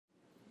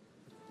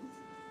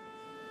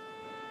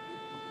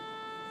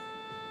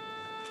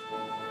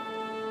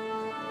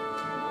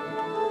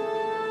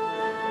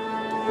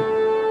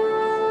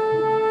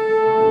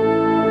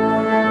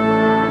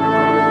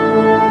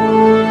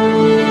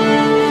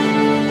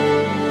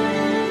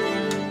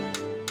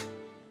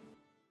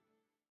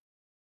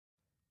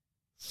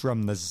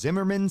From the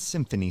Zimmerman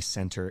Symphony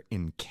Center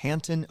in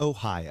Canton,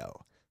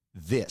 Ohio,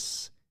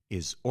 this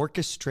is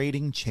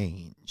Orchestrating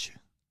Change.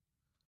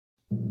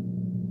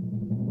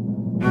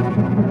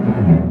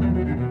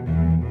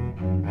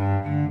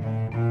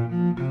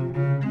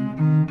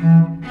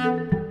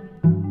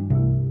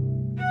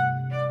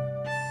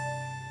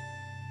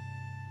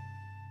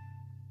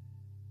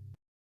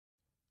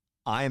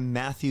 I'm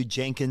Matthew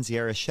Jenkins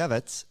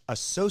Yarashevitz,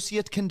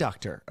 Associate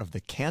Conductor of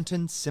the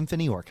Canton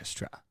Symphony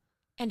Orchestra.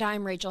 And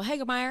I'm Rachel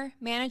Hagemeyer,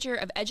 Manager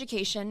of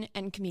Education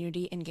and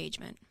Community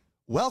Engagement.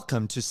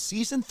 Welcome to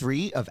Season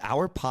 3 of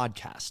our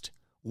podcast.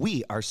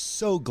 We are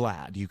so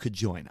glad you could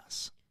join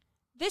us.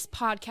 This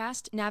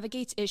podcast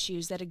navigates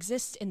issues that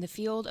exist in the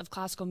field of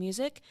classical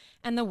music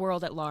and the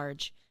world at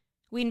large.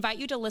 We invite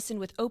you to listen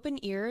with open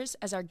ears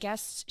as our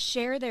guests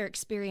share their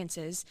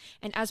experiences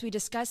and as we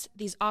discuss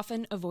these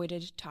often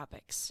avoided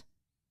topics.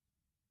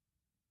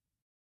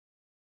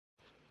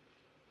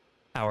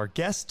 Our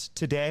guest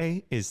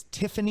today is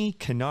Tiffany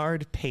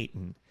Kennard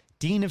Payton,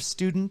 Dean of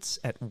Students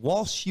at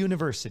Walsh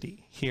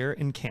University here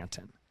in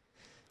Canton.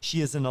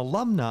 She is an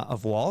alumna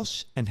of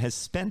Walsh and has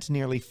spent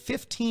nearly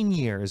 15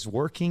 years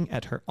working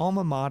at her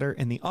alma mater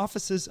in the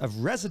offices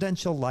of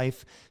residential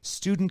life,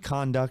 student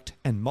conduct,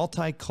 and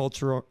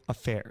multicultural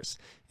affairs,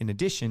 in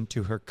addition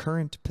to her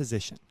current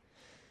position.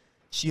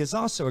 She is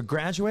also a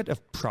graduate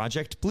of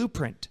Project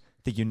Blueprint,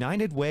 the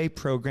United Way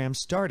program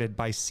started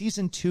by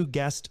Season 2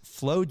 guest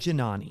Flo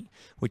Giannani,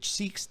 which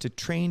seeks to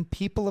train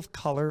people of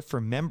color for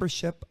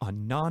membership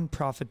on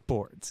nonprofit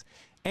boards.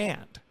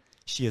 And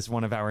she is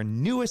one of our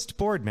newest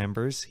board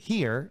members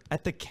here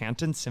at the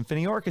Canton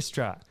Symphony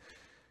Orchestra.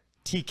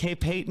 TK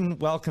Payton,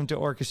 welcome to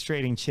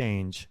Orchestrating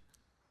Change.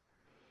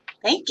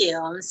 Thank you.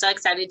 I'm so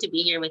excited to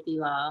be here with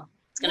you all.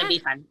 It's going to be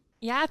fun.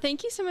 Yeah,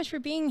 thank you so much for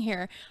being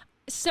here.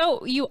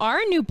 So you are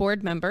a new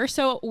board member,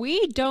 so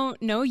we don't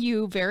know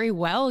you very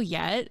well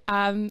yet.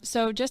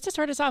 So just to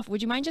start us off,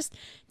 would you mind just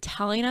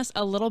telling us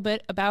a little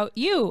bit about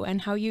you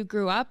and how you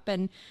grew up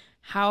and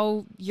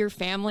how your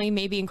family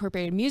maybe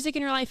incorporated music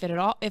in your life,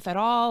 if at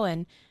all,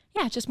 and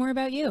yeah, just more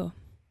about you.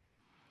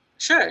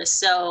 Sure.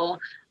 So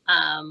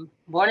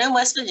born in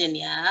West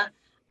Virginia,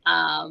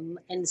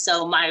 and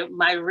so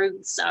my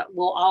roots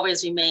will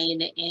always remain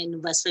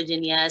in West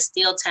Virginia,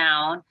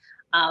 Steeltown.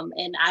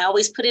 And I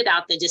always put it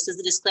out there just as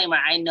a disclaimer.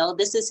 I know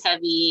this is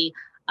heavy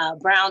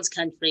Browns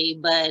country,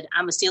 but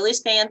I'm a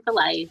Steelers fan for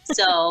life.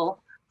 So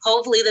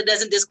hopefully that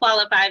doesn't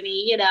disqualify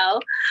me,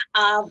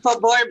 for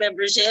board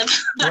membership.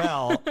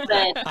 Well,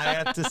 I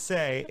have to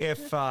say,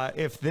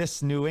 if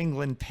this New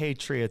England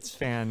Patriots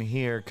fan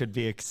here could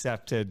be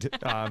accepted,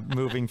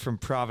 moving from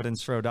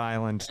Providence, Rhode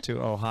Island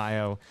to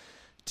Ohio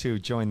to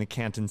join the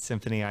Canton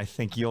Symphony, I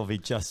think you'll be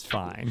just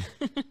fine.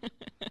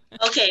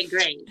 Okay,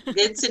 great.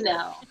 Good to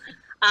know.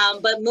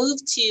 But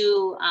moved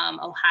to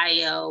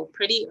Ohio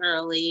pretty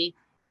early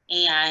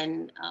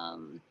and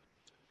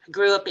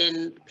grew up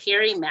in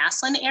Perry,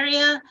 Massillon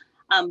area.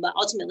 But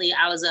ultimately,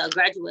 I was a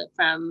graduate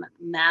from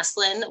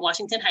Massillon,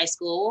 Washington High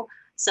School.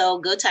 So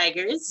go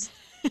Tigers.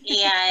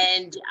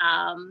 And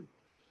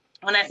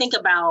when I think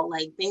about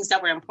like things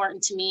that were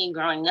important to me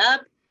growing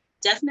up,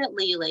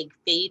 definitely like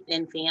faith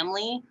and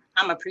family.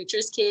 I'm a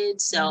preacher's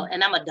kid.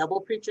 And I'm a double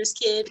preacher's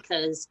kid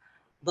because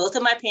both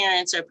of my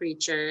parents are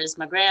preachers.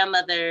 My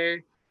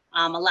grandmother,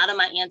 a lot of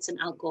my aunts and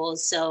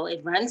uncles. So it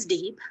runs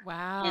deep.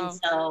 Wow. And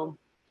so,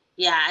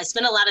 yeah, I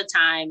spent a lot of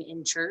time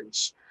in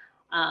church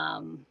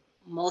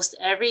most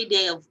every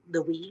day of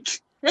the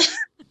week.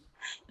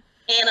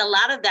 And a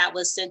lot of that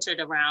was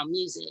centered around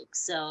music.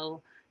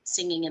 So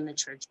singing in the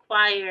church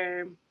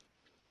choir,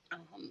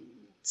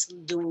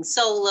 doing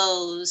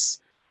solos,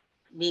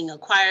 being a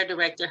choir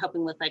director,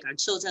 helping with like our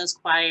children's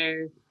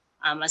choir.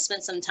 I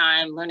spent some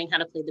time learning how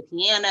to play the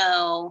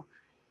piano.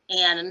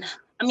 And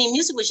I mean,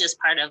 music was just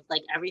part of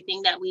like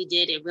everything that we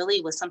did. It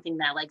really was something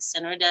that like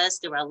centered us.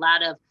 There were a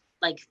lot of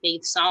like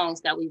faith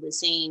songs that we would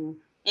sing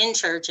in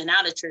church and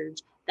out of church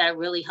that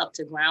really helped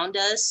to ground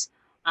us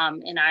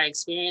in our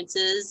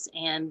experiences.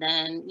 And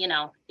then,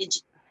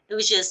 it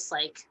was just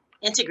like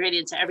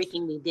integrated into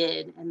everything we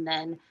did. And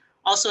then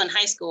also in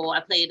high school, I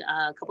played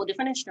a couple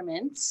different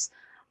instruments.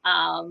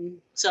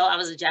 So I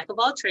was a jack of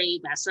all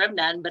trades, master of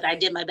none, but I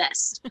did my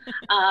best.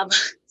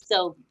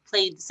 So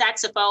played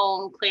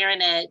saxophone,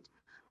 clarinet,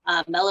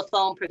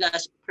 mellophone,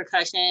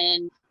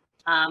 percussion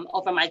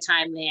over my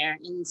time there.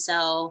 And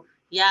so,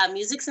 yeah,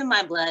 music's in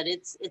my blood.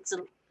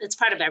 It's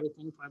part of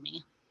everything for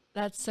me.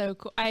 That's so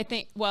cool. I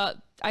think,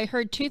 well, I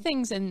heard two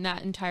things in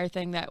that entire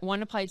thing that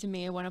one applied to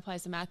me and one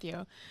applies to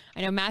Matthew.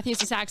 I know Matthew's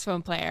a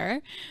saxophone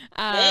player.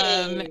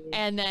 And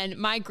then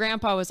my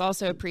grandpa was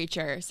also a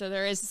preacher. So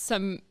there's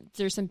some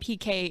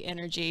PK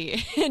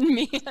energy in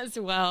me as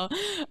well.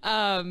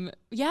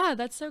 Yeah,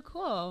 that's so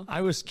cool. I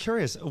was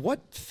curious,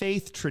 what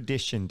faith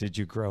tradition did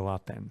you grow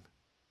up in?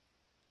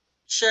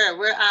 Sure.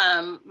 We're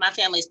my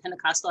family's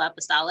Pentecostal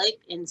apostolic.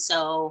 And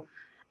so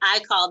I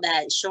call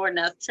that Sure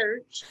Enough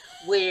Church,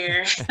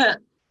 where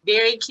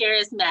very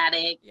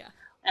charismatic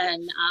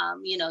and,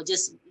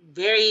 just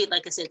very,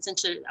 like I said,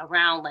 centered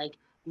around like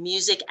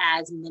music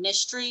as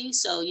ministry.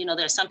 So,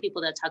 there's some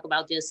people that talk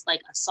about just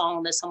like a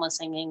song that someone's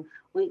singing.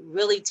 We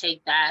really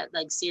take that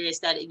like serious,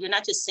 that you're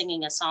not just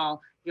singing a song,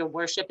 you're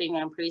worshiping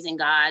and praising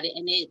God.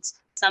 And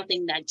it's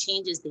something that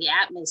changes the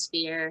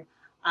atmosphere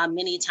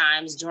many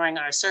times during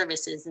our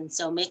services. And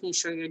so making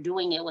sure you're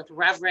doing it with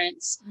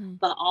reverence,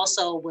 but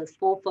also with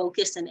full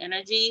focus and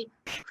energy,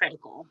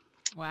 critical.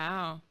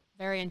 Wow.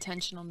 Very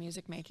intentional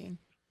music making.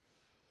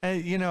 I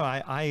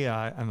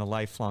am a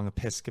lifelong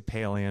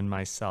Episcopalian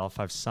myself.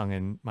 I've sung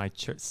in my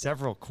church,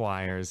 several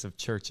choirs of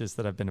churches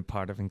that I've been a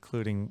part of,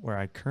 including where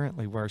I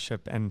currently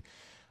worship. And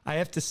I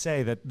have to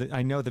say that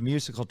I know the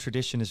musical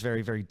tradition is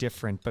very, very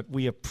different, but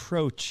we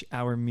approach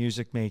our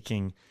music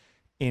making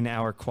in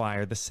our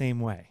choir the same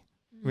way.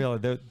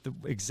 Really,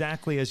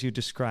 exactly as you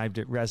described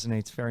it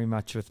resonates very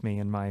much with me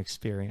in my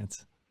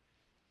experience.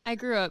 I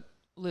grew up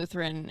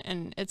Lutheran,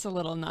 and it's a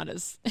little not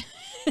as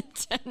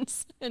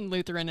intense in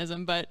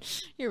Lutheranism, but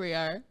here we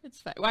are.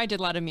 It's fine. Well, I did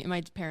a lot of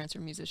my parents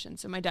were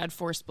musicians, so my dad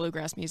forced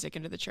bluegrass music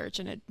into the church,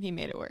 and he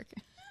made it work.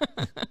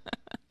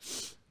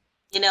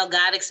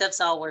 God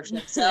accepts all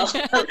worship, so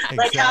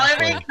like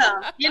however it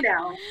comes,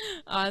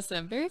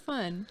 Awesome, very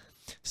fun.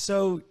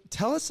 So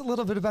tell us a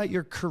little bit about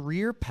your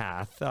career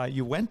path.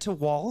 You went to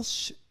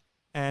Walsh,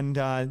 and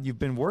you've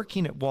been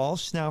working at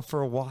Walsh now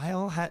for a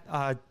while.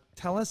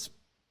 Tell us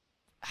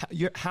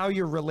how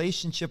your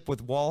relationship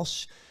with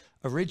Walsh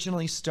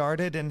originally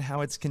started and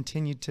how it's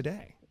continued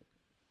today.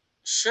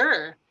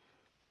 Sure.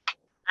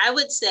 I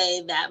would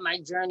say that my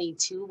journey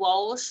to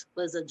Walsh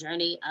was a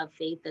journey of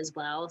faith as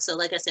well. So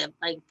like I said,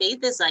 like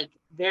faith is like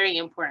very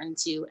important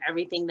to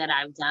everything that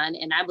I've done.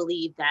 And I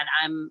believe that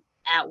I'm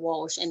at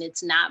Walsh, and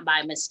it's not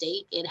by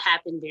mistake. It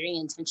happened very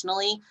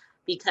intentionally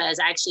because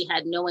I actually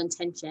had no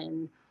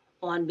intention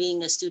on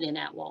being a student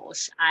at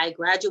Walsh. I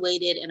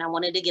graduated and I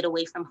wanted to get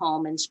away from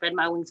home and spread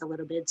my wings a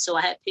little bit. So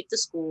I had picked a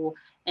school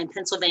in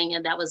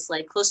Pennsylvania that was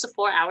like close to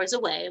 4 hours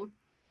away.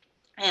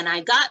 And I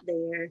got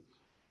there,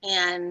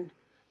 and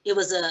it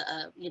was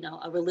a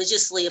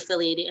religiously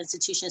affiliated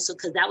institution. So,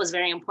 because that was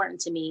very important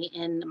to me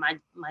in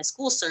my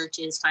school search,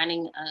 is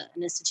finding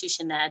an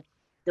institution that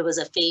there was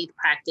a faith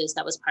practice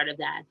that was part of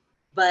that.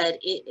 But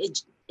it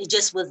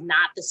just was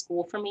not the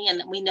school for me.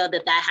 And we know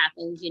that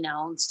happens,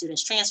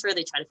 students transfer,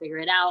 they try to figure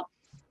it out.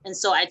 And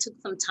so I took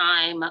some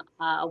time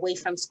away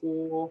from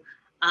school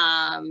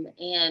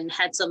and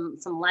had some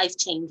life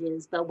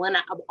changes. But when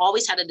I've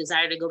always had a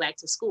desire to go back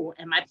to school,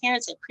 and my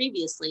parents had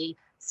previously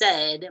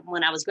said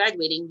when I was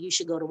graduating, you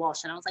should go to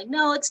Walsh. And I was like,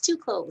 no, it's too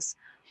close.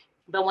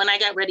 But when I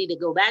got ready to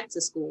go back to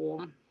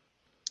school,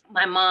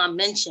 my mom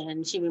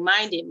she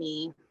reminded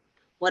me,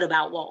 what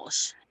about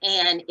Walsh?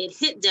 And it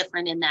hit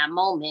different in that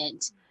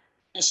moment.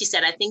 And she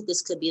said, I think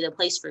this could be the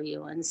place for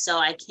you. And so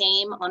I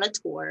came on a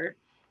tour,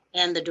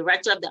 and the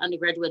director of the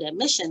undergraduate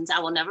admissions, I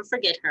will never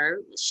forget her.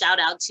 Shout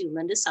out to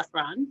Linda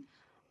Suffron.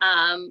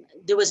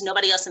 There was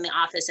nobody else in the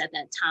office at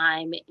that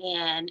time.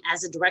 And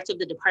as the director of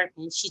the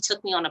department, she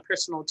took me on a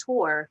personal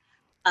tour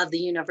of the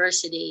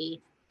university,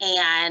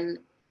 and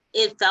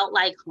it felt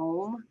like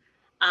home.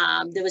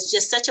 There was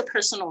just such a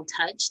personal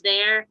touch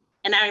there.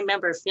 And I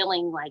remember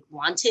feeling like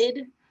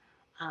wanted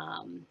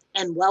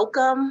and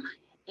welcome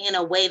in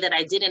a way that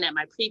I didn't at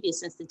my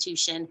previous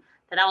institution,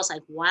 that I was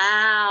like,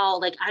 wow,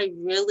 like I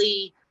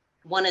really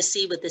want to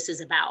see what this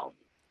is about.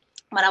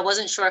 But I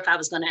wasn't sure if I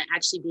was going to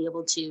actually be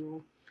able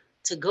to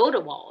go to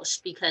Walsh,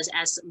 because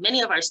as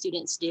many of our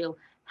students do,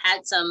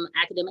 had some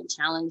academic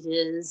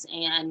challenges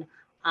and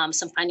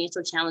some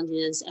financial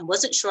challenges, and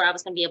wasn't sure I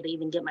was going to be able to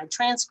even get my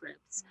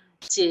transcripts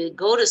to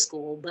go to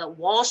school. But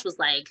Walsh was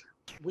like,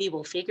 we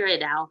will figure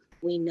it out.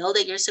 We know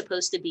that you're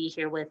supposed to be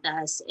here with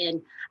us.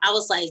 And I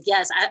was like,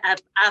 yes,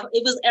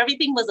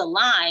 everything was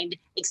aligned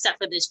except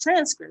for this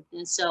transcript.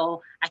 And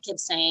so I kept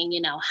saying,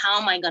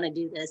 how am I going to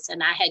do this?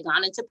 And I had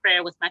gone into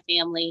prayer with my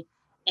family.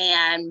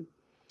 And,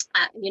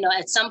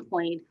 at some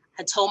point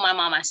I told my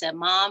mom, I said,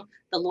 Mom,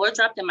 the Lord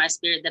dropped in my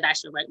spirit that I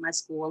should write my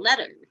school a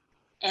letter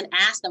and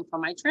ask them for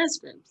my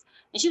transcripts.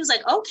 And she was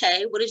like,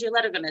 okay, what is your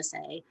letter going to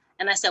say?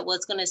 And I said, well,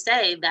 it's going to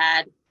say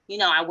that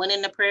I went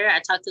into prayer, I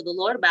talked to the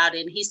Lord about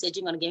it, and he said,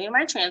 you're going to give me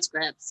my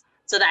transcripts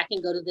so that I can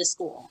go to this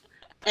school.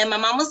 And my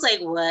mom was like,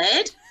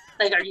 what?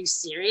 Like, are you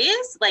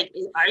serious? Like,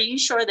 are you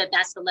sure that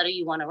that's the letter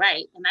you want to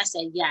write? And I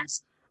said,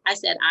 yes. I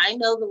said, I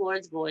know the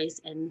Lord's voice,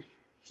 and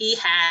he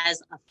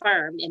has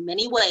affirmed in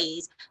many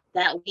ways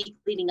that week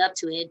leading up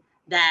to it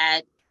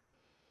that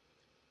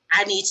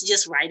I need to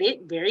just write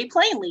it very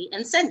plainly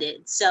and send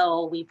it.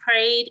 So we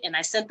prayed, and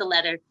I sent the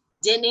letter,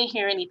 didn't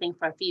hear anything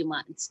for a few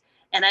months.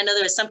 And I know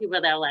there are some people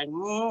that are like,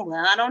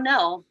 well, I don't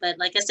know. But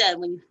like I said,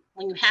 when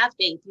you have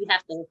faith, you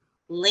have to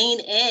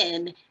lean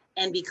in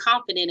and be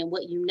confident in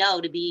what you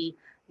know to be,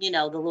 the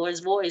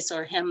Lord's voice,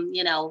 or him,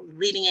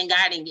 leading and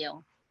guiding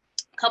you.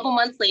 A couple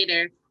months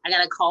later, I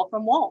got a call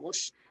from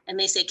Walsh, and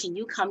they said, can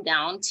you come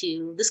down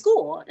to the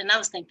school? And I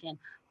was thinking,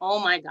 oh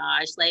my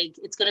gosh, like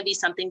it's going to be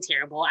something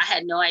terrible. I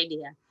had no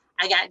idea.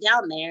 I got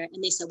down there,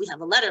 and they said, we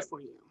have a letter for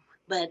you.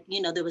 But,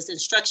 there was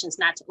instructions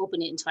not to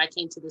open it until I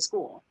came to the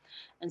school.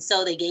 And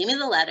so they gave me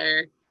the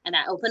letter, And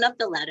I opened up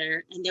the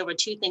letter, and there were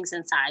two things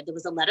inside. There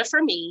was a letter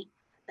for me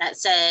that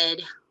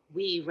said,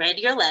 we read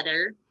your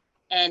letter,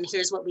 and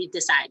here's what we've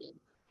decided.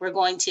 We're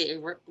going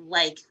to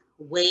like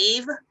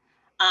waive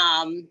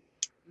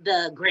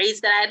the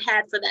grades that I'd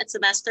had for that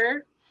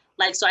semester.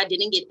 Like, so I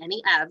didn't get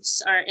any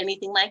Fs or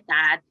anything like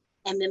that.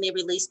 And then they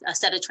released a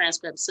set of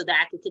transcripts so that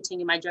I could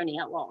continue my journey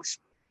at Walsh.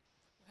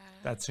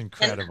 That's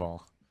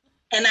incredible.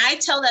 And I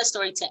tell that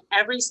story to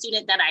every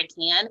student that I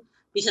can,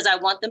 because I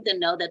want them to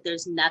know that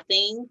there's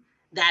nothing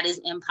that is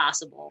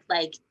impossible.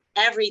 Like,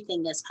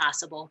 everything is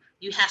possible.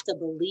 You have to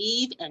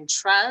believe and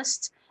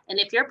trust. And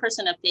if you're a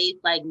person of faith,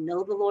 like,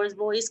 know the Lord's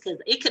voice, because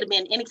it could have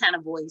been any kind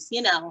of voice,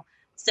 you know,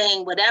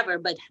 saying whatever,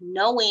 but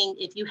knowing,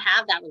 if you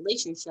have that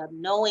relationship,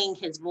 knowing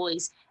his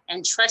voice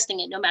and trusting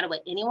it no matter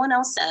what anyone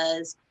else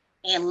says,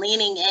 and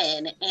leaning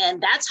in.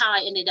 And that's how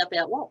I ended up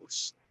at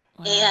Walsh.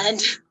 Wow.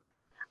 And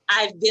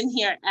I've been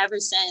here ever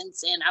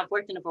since, and I've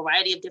worked in a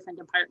variety of different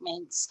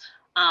departments,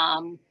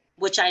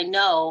 which I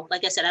know,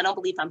 like I said, I don't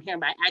believe I'm here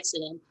by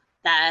accident,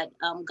 that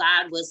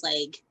God was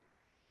like,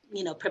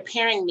 you know,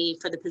 preparing me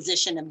for the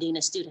position of Dean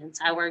of Students.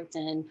 I worked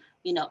in,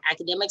 you know,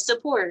 academic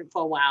support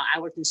for a while. I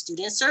worked in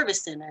Student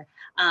Service Center,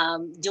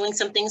 doing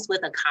some things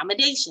with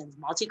accommodations,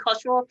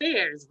 multicultural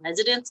affairs,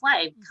 residence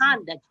life,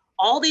 conduct,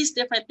 all these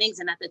different things.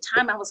 And at the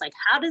time I was like,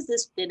 how does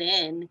this fit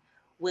in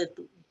with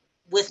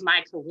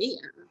my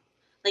career?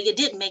 Like, it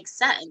didn't make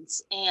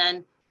sense.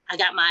 And I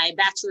got my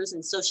bachelor's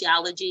in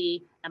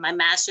sociology and my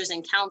master's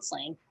in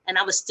counseling. And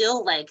I was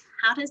still like,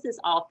 how does this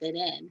all fit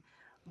in?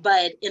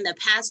 But in the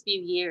past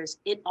few years,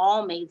 it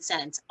all made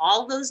sense.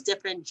 All those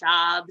different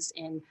jobs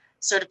and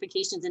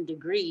certifications and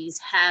degrees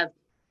have,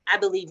 I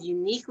believe,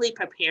 uniquely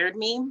prepared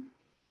me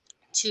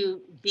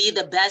to be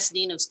the best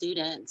dean of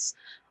students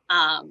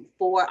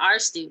for our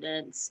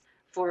students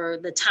for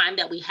the time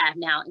that we have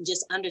now, and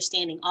just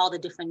understanding all the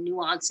different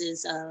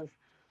nuances of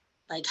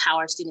like how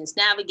our students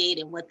navigate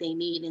and what they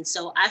need. And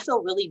so I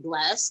feel really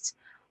blessed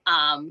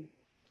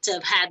to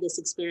have had this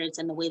experience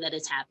in the way that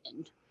it's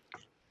happened.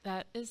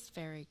 That is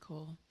very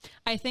cool.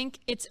 I think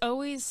it's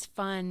always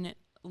fun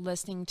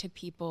listening to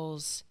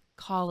people's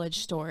college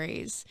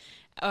stories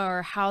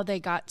or how they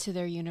got to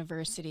their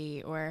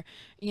university, or,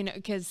 you know,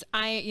 because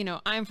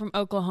I'm from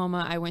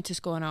Oklahoma. I went to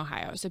school in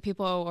Ohio. So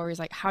people are always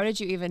like, how did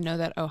you even know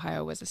that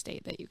Ohio was a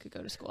state that you could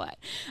go to school at?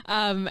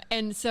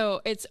 And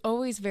so it's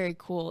always very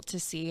cool to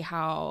see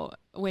how,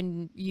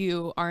 when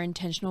you are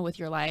intentional with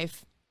your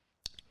life,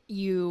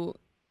 you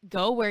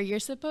go where you're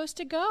supposed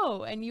to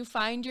go and you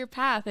find your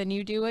path and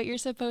you do what you're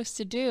supposed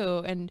to do.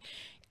 And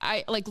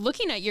I like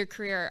looking at your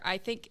career, I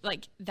think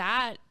like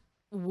that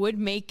would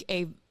make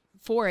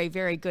for a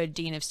very good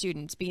dean of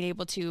students, being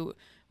able to,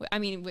 I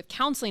mean, with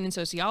counseling and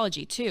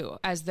sociology too,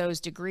 as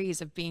those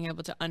degrees of being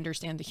able to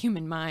understand the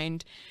human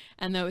mind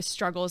and those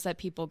struggles that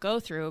people go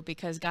through,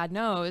 because God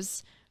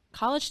knows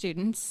college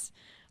students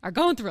are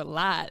going through a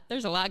lot.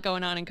 There's a lot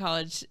going on in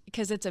college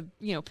because it's a,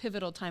 you know,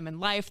 pivotal time in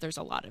life. There's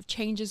a lot of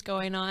changes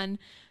going on.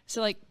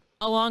 So like,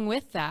 along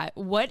with that,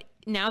 what,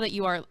 now that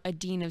you are a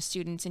dean of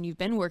students and you've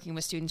been working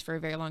with students for a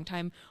very long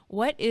time,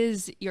 what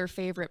is your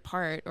favorite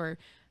part, or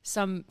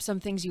some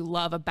things you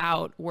love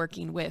about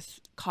working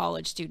with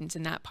college students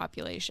in that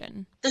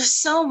population? There's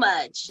so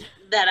much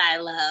that I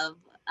love.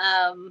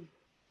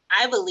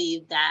 I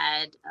believe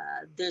that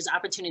there's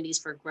opportunities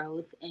for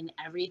growth in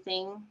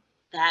everything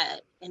that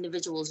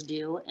individuals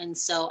do. And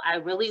so I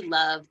really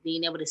love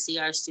being able to see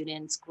our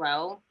students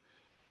grow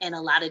in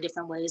a lot of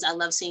different ways. I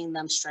love seeing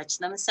them stretch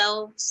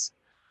themselves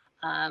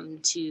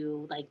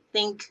to like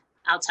think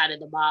outside of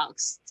the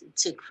box,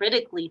 to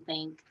critically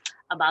think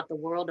about the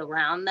world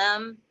around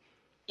them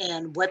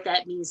and what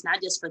that means,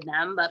 not just for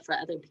them, but for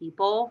other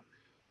people.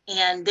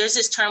 And there's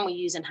this term we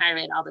use in higher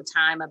ed all the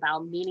time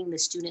about meeting the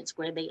students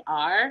where they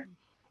are.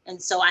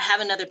 And so I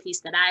have another piece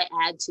that I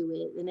add to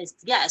it. And it's,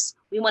 yes,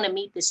 we want to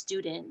meet the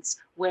students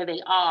where they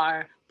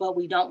are, but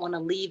we don't want to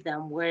leave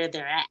them where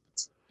they're at.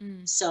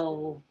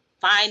 So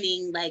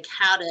finding like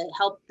how to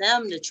help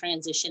them to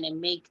transition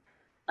and make,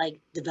 like,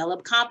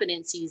 develop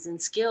competencies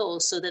and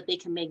skills so that they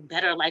can make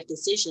better life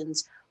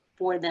decisions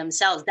for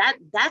themselves.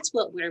 That's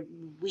what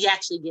we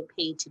actually get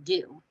paid to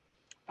do.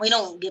 We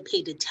don't get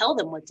paid to tell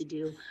them what to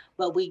do,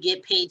 but we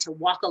get paid to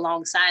walk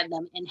alongside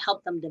them and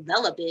help them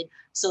develop it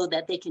so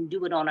that they can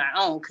do it on our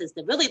own. Because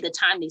really the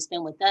time they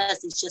spend with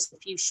us is just a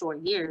few short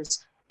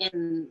years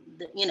in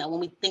the, you know, when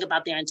we think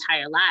about their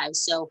entire lives.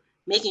 So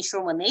making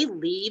sure when they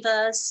leave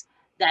us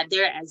that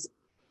they're as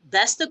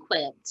best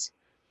equipped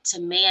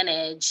to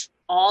manage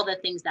all the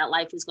things that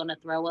life is going to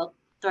throw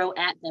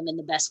at them in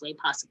the best way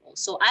possible.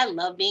 So I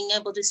love being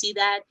able to see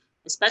that,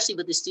 especially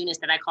with the students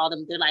that I call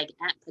them, they're like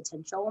at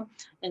potential.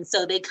 And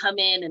so they come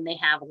in and they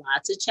have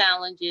lots of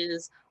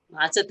challenges,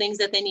 lots of things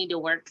that they need to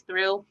work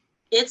through.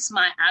 It's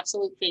my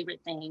absolute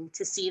favorite thing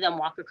to see them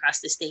walk across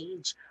the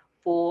stage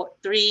for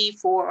 3,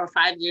 4, or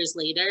 5 years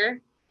later,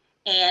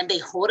 and they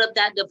hold up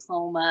that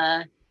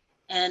diploma.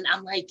 And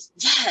I'm like,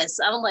 yes,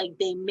 I'm like,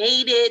 they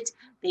made it.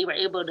 They were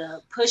able to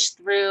push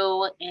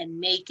through and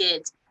make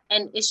it.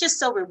 And it's just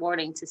so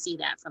rewarding to see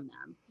that from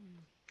them.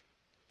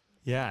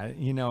 Yeah,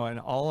 you know, and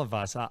all of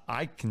us,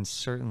 I can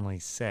certainly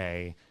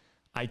say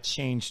I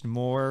changed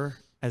more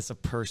as a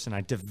person.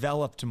 I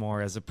developed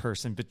more as a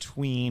person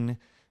between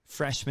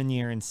freshman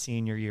year and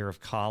senior year of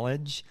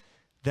college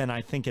than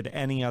I think at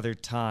any other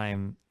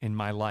time in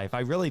my life. I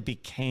really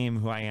became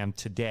who I am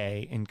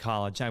today in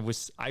college.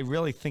 I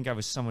really think I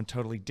was someone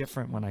totally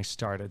different when I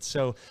started.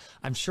 So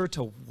I'm sure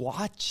to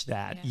watch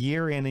that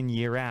year in and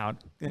year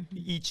out,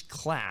 each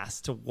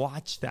class, to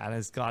watch that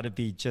has got to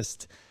be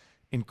just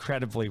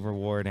incredibly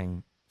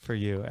rewarding for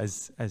you,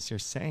 as you're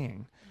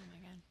saying. Oh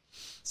my God.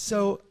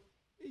 So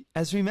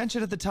as we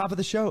mentioned at the top of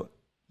the show,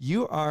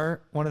 you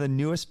are one of the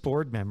newest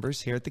board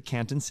members here at the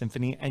Canton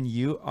Symphony, and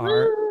you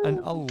are an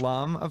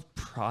alum of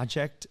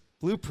Project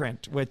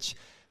Blueprint, which,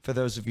 for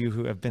those of you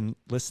who have been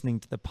listening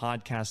to the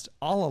podcast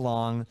all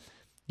along,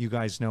 you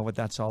guys know what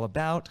that's all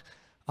about.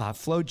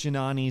 Flo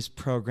Giannani's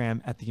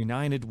program at the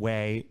United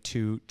Way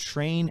to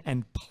train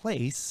and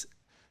place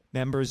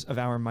members of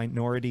our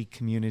minority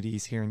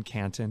communities here in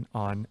Canton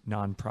on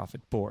nonprofit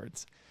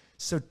boards.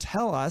 So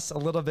tell us a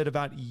little bit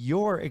about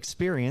your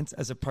experience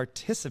as a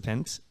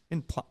participant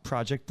in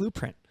Project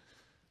Blueprint.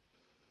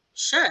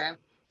 Sure.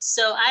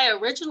 So I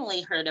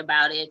originally heard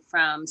about it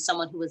from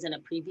someone who was in a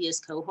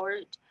previous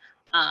cohort,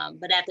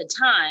 but at the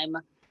time,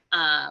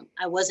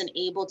 I wasn't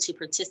able to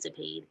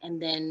participate. And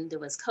then there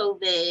was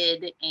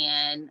COVID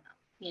and,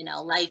 you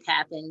know, life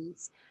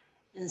happens.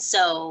 And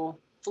so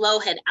Flo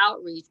had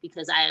outreach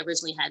because I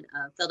originally had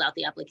filled out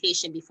the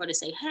application before to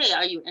say, hey,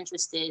 are you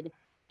interested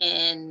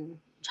in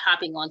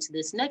hopping onto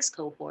this next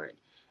cohort?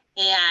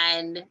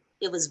 And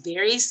it was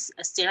very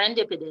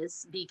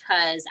serendipitous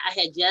because I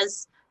had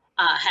just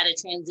had a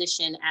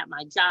transition at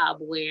my job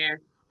where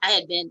I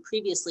had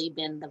previously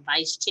been the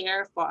vice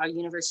chair for our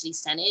university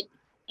senate,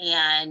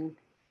 and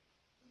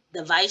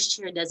the vice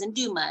chair doesn't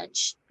do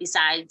much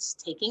besides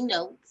taking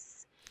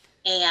notes.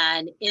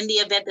 And in the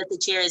event that the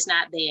chair is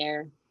not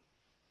there,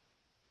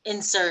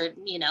 insert,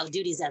 you know,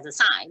 duties as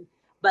assigned.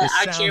 But this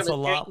our chair sounds was a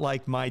lot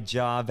like my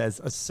job as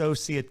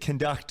associate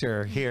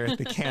conductor here at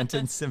the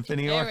Canton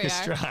Symphony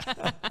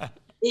Orchestra.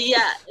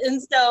 Yeah,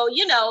 and so,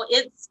 you know,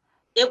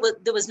 there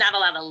was not a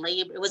lot of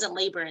labor. It wasn't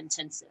labor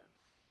intensive.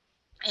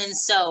 And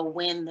so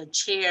when the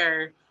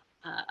chair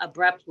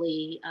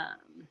abruptly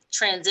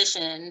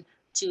transitioned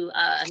to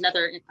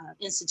another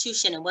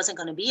institution and wasn't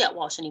going to be at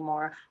Walsh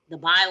anymore, the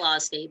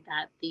bylaws state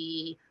that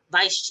the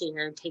vice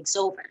chair takes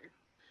over.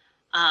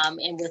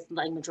 And with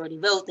like majority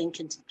vote, then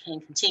can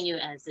continue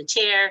as the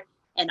chair.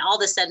 And all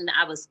of a sudden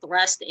I was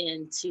thrust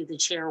into the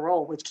chair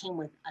role, which came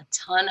with a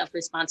ton of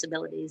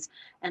responsibilities.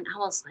 And I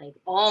was like,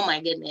 oh my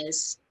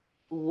goodness,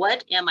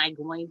 what am I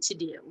going to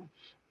do?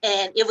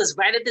 And it was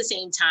right at the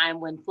same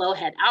time when Flo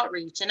had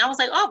outreach. And I was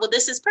like, oh, well,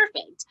 this is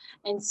perfect.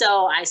 And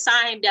so I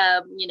signed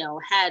up, you know,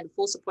 had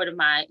full support of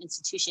my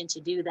institution to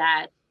do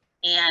that.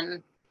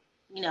 And,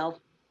 you know,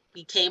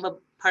 became a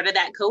part of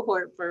that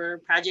cohort for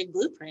Project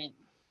Blueprint.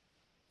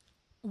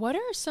 What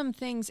are some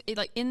things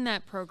like in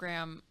that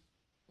program?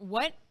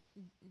 What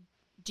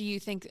do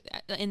you think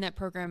in that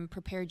program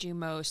prepared you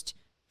most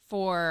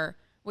for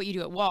what you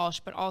do at Walsh,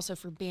 but also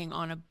for being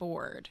on a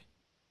board?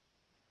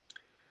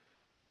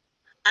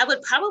 I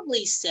would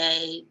probably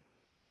say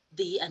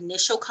the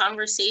initial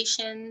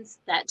conversations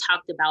that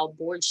talked about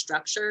board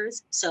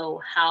structures.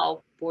 So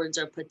how boards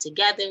are put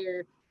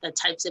together, the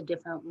types of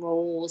different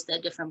roles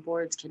that different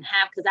boards can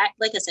have. Because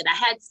like I said, I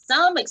had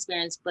some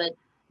experience, but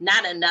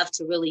not enough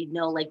to really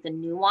know like the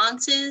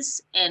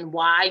nuances and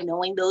why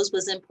knowing those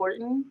was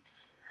important.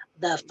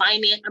 The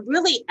finance,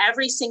 really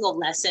every single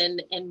lesson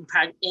in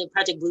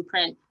Project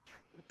Blueprint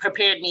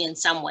prepared me in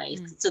some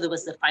ways. So there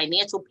was the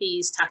financial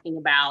piece talking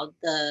about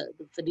the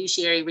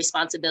fiduciary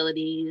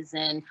responsibilities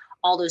and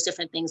all those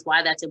different things,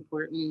 why that's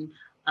important,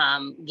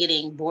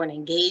 getting board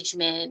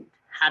engagement,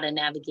 how to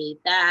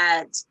navigate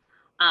that,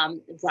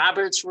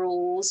 Robert's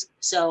rules.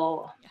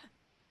 So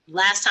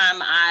last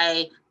time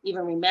I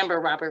even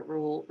remember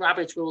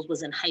Robert's rules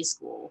was in high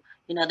school.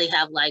 You know, they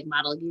have like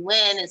Model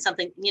UN and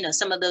something, you know,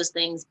 some of those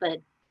things,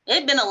 but it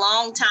had been a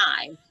long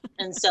time.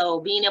 And so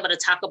being able to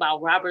talk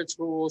about Robert's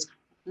rules,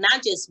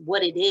 not just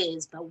what it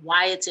is, but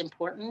why it's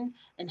important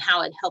and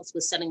how it helps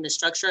with setting the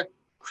structure,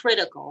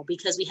 critical,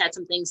 because we had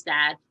some things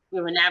that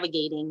we were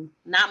navigating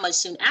not much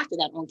soon after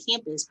that on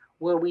campus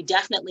where we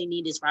definitely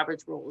needed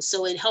Robert's rules.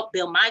 So it helped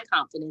build my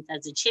confidence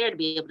as a chair to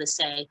be able to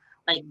say,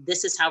 like,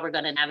 this is how we're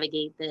going to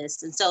navigate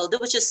this. And so there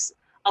was just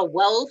a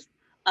wealth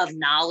of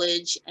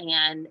knowledge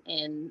and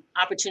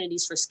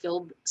opportunities for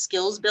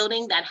skills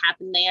building that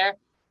happened there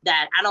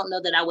that I don't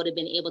know that I would have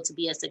been able to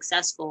be as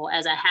successful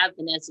as I have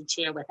been as a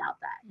chair without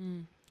that.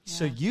 Yeah.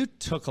 So you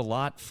took a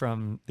lot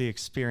from the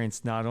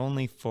experience, not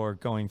only for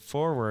going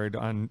forward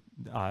on,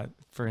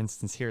 for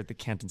instance, here at the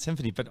Canton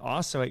Symphony, but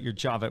also at your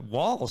job at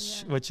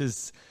Walsh, which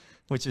is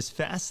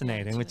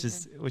fascinating, which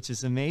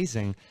is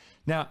amazing.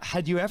 Now,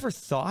 had you ever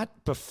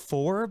thought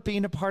before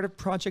being a part of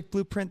Project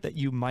Blueprint that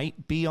you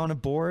might be on a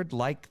board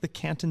like the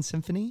Canton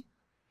Symphony?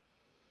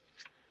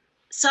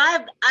 So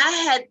I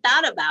had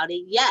thought about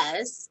it,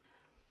 yes.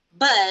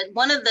 But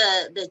one of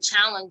the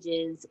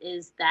challenges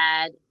is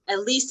that, at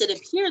least it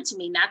appeared to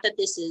me, not that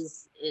this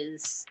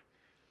is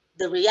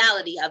the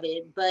reality of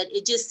it, but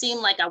it just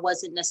seemed like I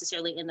wasn't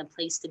necessarily in the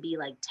place to be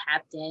like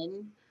tapped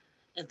in,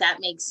 if that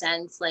makes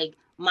sense. Like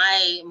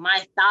my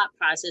thought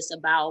process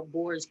about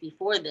boards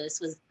before this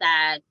was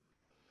that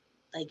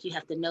like you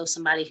have to know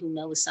somebody who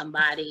knows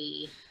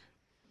somebody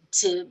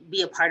to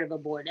be a part of a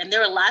board. And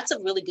there are lots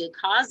of really good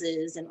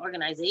causes and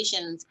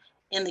organizations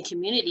in the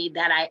community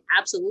that I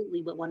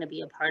absolutely would want to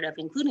be a part of,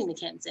 including the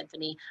Canton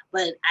Symphony.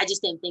 But I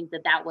just didn't think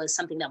that that was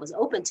something that was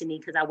open to me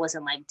because I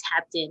wasn't like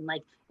tapped in,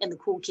 like in the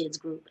cool kids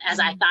group,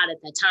 as I thought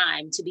at the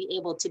time, to be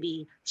able to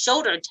be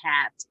shoulder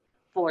tapped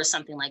for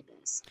something like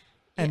this.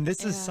 And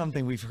this is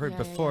something we've heard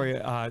before.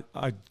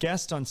 A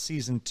guest on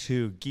season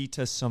 2,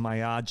 Geeta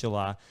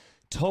Somayajula,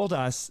 told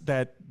us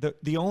that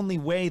the only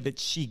way that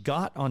she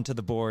got onto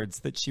the boards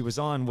that she was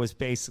on was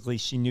basically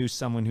she knew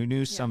someone who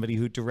knew somebody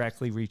who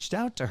directly reached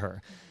out to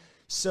her.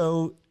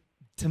 So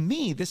to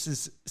me, this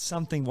is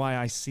something why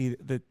I see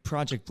that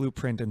Project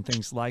Blueprint and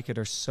things like it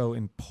are so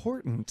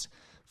important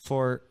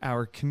for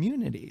our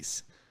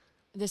communities.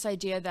 This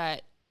idea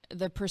that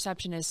the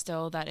perception is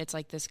still that it's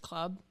like this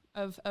club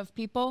of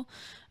people.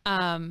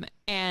 And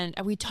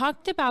we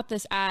talked about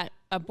this at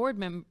a board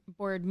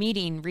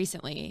meeting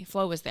recently.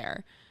 Flo was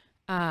there,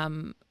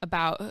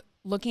 about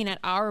looking at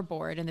our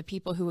board and the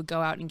people who would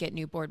go out and get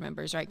new board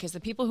members, right? Because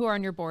the people who are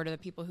on your board are the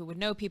people who would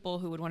know people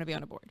who would want to be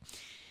on a board.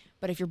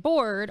 But if your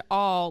board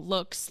all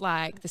looks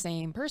like the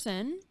same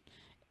person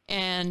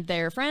and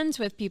they're friends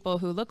with people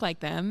who look like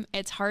them,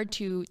 it's hard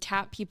to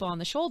tap people on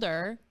the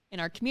shoulder in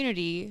our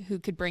community who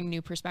could bring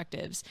new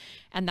perspectives.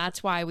 And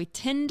that's why we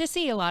tend to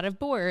see a lot of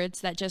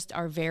boards that just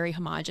are very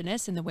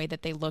homogenous in the way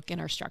that they look and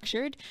are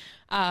structured.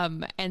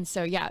 And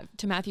so, yeah,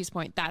 to Matthew's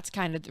point, that's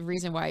kind of the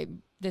reason why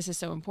this is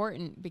so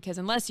important, because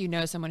unless you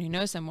know someone who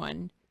knows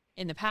someone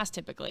in the past,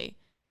 typically,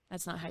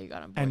 that's not how you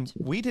got on board. And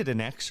we did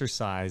an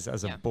exercise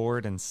as a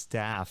board and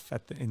staff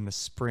in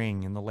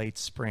the late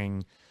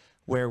spring,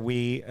 where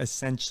we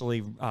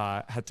essentially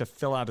had to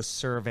fill out a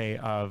survey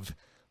of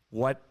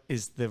what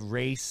is the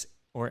race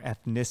or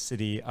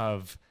ethnicity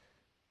of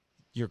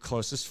your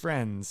closest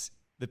friends,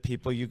 the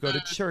people you go to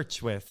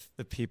church with,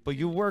 the people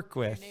you work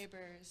with,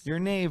 your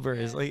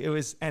neighbors. Like it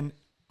was, and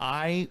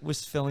I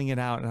was filling it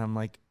out and I'm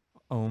like,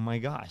 oh my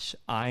gosh,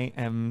 I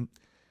am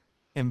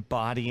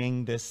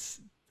embodying this.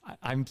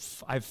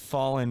 I've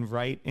fallen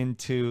right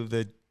into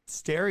the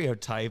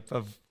stereotype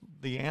of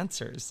the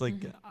answers. Like,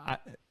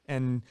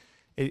 and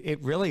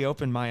it really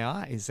opened my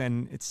eyes,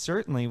 and it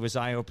certainly was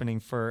eye opening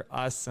for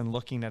us and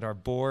looking at our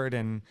board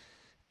and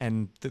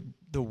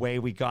the way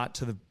we got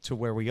to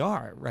where we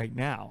are right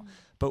now.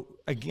 But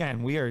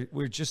again,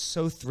 we're just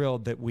so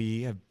thrilled that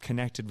we have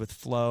connected with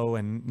Flo,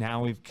 and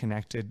now we've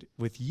connected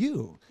with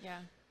you. Yeah.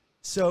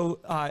 So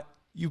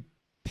you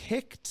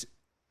picked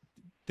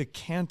the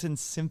Canton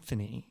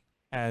Symphony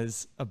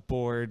as a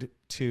board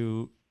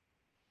to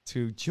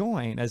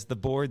join, as the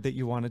board that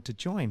you wanted to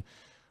join.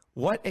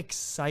 What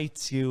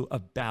excites you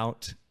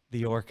about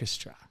the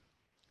orchestra?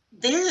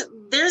 There's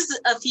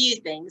a few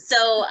things.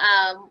 So,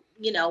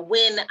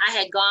 when I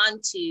had gone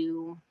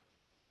to,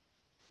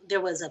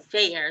 there was a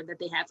fair that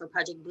they had for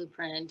Project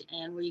Blueprint,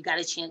 and where you got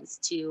a chance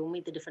to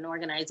meet the different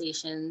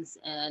organizations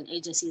and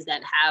agencies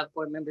that have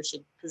board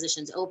membership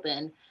positions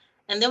open.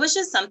 And there was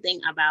just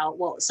something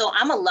about, so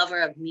I'm a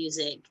lover of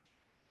music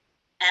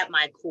at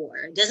my core.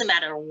 It doesn't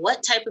matter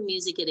what type of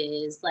music it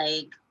is,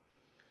 like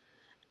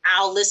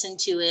I'll listen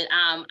to it.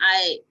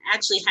 I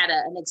actually had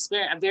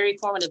a very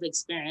formative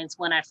experience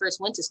when I first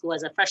went to school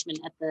as a freshman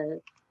at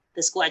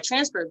the school I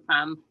transferred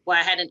from, where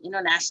I had an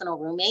international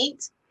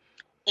roommate,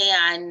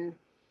 and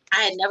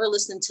I had never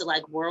listened to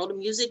like world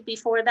music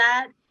before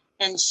that.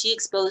 And she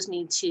exposed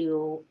me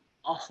to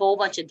a whole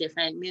bunch of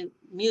different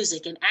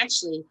music. And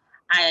actually,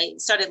 I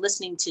started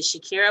listening to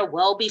Shakira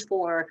well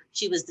before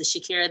she was the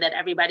Shakira that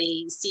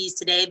everybody sees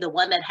today. The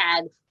one that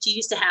she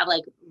used to have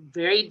like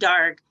very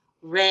dark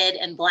red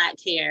and black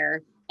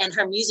hair, and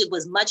her music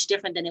was much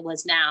different than it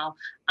was now.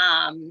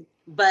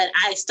 But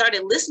I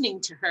started listening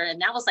to her, and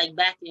that was like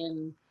back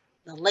in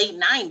the late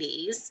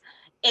 90s.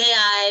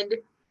 And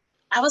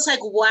I was like,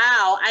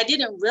 wow, I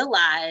didn't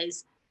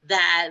realize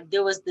that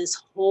there was this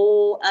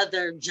whole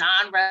other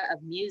genre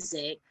of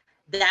music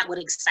that would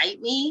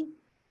excite me.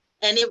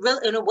 And it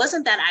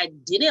wasn't that I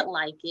didn't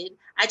like it.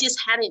 I just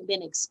hadn't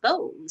been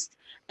exposed.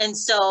 And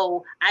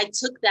so I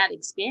took that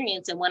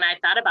experience. And when I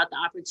thought about the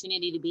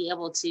opportunity to be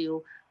able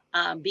to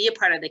be a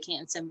part of the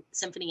Canton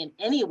Symphony in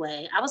any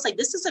way, I was like,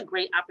 this is a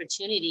great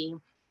opportunity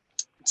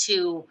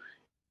to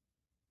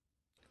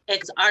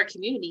expose our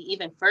community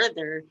even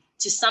further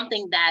to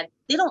something that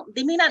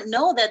they may not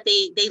know that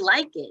they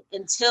like it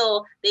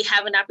until they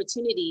have an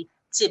opportunity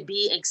to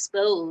be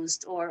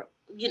exposed or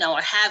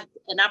have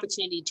an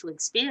opportunity to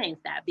experience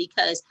that.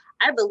 Because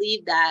I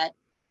believe that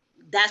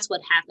that's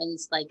what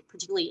happens, like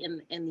particularly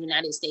in the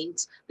United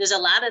States. There's a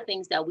lot of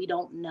things that we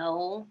don't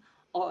know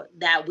or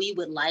that we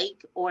would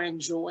like or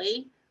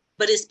enjoy,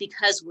 but it's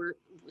because we're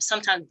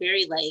sometimes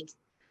very like,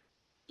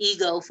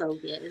 ego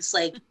focused,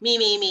 like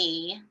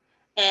me.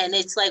 And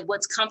it's like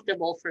what's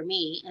comfortable for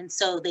me. And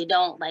so they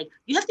don't like,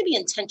 you have to be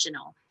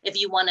intentional if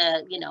you want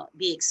to,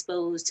 be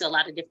exposed to a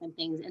lot of different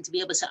things and to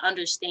be able to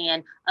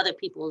understand other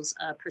people's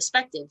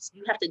perspectives.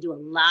 You have to do a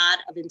lot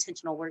of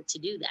intentional work to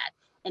do that.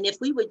 And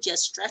if we would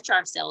just stretch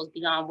ourselves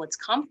beyond what's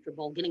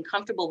comfortable, getting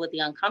comfortable with the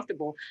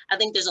uncomfortable, I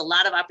think there's a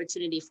lot of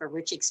opportunity for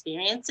rich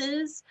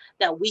experiences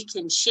that we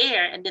can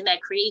share. And then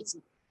that creates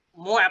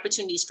more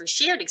opportunities for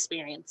shared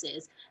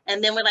experiences.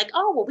 And then we're like,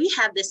 oh, well, we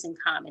have this in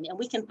common, and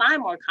we can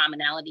find more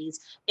commonalities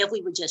if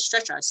we would just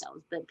stretch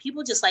ourselves. But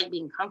people just like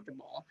being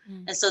comfortable.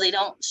 And so they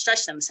don't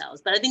stretch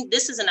themselves. But I think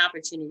this is an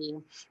opportunity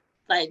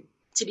like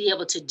to be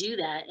able to do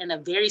that in a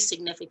very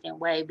significant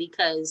way,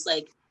 because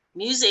like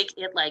music,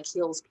 it like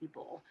heals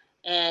people.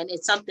 And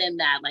it's something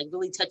that like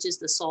really touches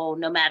the soul,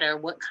 no matter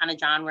what kind of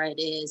genre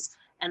it is.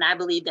 And I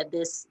believe that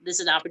this is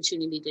an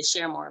opportunity to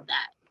share more of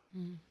that.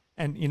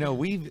 And,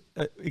 we've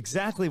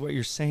exactly what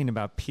you're saying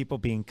about people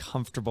being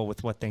comfortable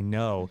with what they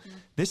know.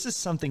 This is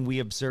something we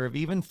observe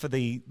even for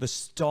the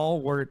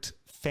stalwart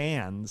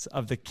fans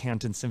of the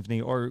Canton Symphony,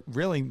 or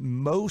really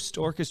most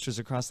orchestras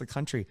across the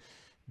country.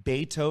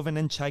 Beethoven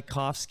and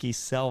Tchaikovsky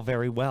sell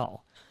very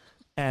well.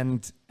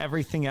 And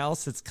everything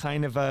else, it's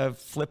kind of a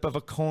flip of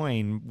a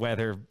coin,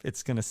 whether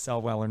it's going to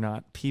sell well or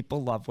not.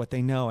 People love what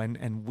they know.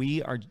 And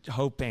we are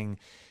hoping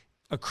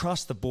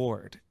across the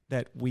board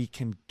that we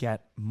can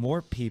get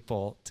more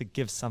people to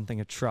give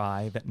something a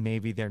try that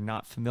maybe they're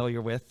not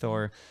familiar with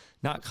or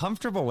not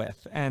comfortable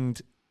with.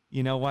 And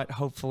you know what?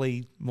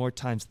 Hopefully more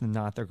times than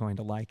not, they're going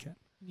to like it.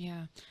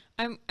 Yeah.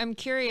 I'm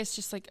curious,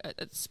 just like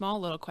a small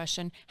little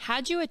question.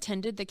 Have you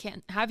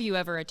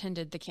ever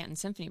attended the Canton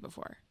Symphony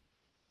before?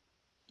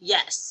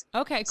 Yes.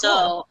 Okay,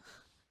 cool.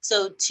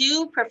 So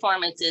 2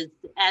 performances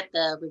at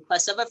the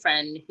request of a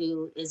friend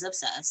who is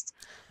obsessed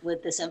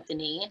with the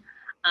symphony.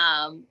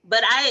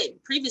 But I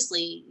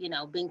previously,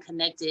 been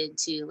connected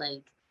to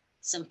like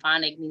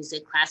symphonic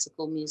music,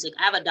 classical music.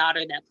 I have a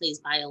daughter that plays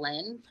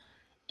violin.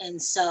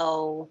 And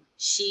so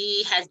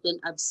she has been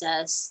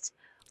obsessed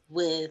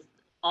with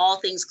all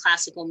things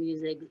classical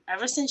music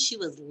ever since she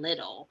was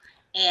little.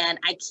 And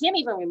I can't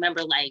even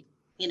remember like,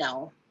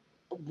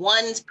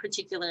 one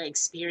particular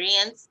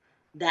experience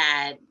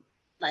that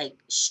like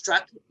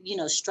struck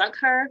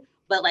her,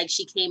 but like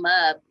she came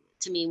up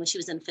to me when she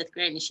was in 5th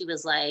grade and she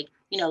was like,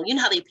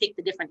 how they pick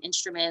the different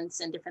instruments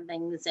and different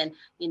things, and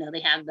they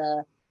have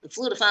the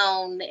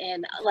flutophone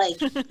and like,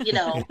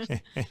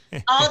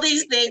 all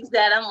these things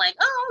that I'm like,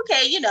 oh,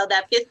 okay,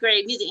 that 5th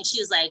grade music. And she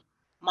was like,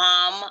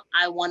 Mom,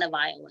 I want a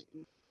violin.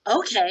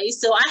 Okay,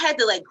 so I had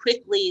to like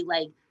quickly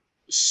like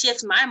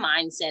shift my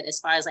mindset as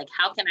far as like,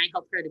 how can I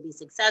help her to be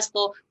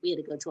successful? We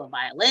had to go to a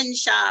violin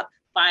shop,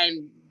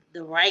 find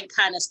the right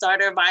kind of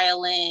starter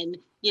violin.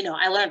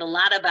 I learned a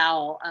lot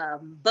about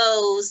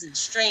bows and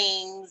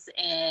strings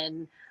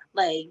and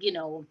like,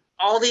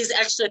 all these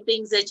extra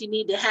things that you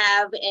need to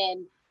have.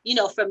 And,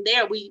 from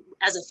there, we,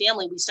 as a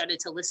family, we started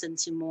to listen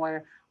to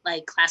more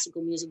like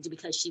classical music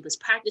because she was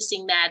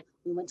practicing that.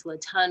 We went to a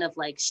ton of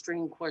like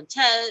string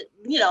quartet,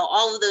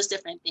 all of those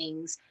different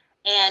things.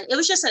 And it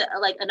was just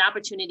an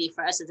opportunity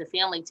for us as a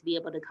family to be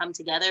able to come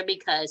together,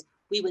 because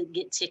we would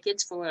get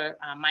tickets for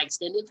my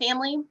extended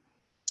family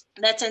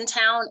that's in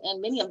town.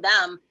 And many of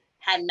them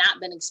had not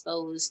been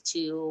exposed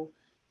to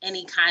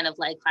any kind of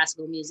like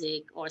classical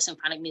music or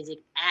symphonic music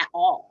at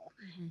all.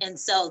 And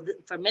so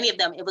for many of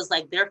them, it was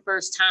like their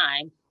first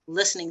time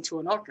listening to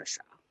an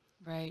orchestra.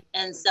 Right.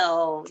 And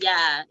so,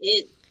 yeah,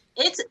 it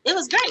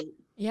was great.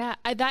 Yeah.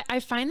 I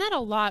find that a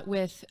lot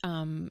with,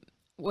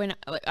 when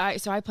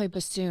I play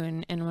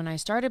bassoon, and when I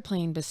started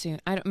playing bassoon,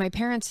 my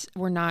parents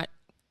were not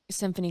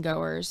symphony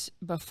goers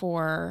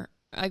before.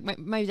 Like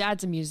my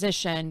dad's a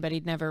musician, but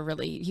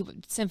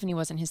symphony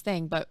wasn't his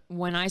thing. But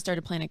when I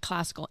started playing a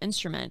classical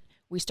instrument,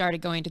 we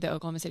started going to the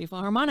Oklahoma City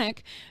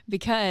Philharmonic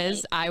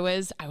because I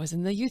was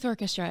in the youth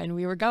orchestra, and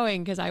we were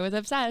going because I was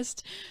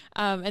obsessed.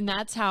 And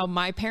that's how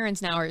my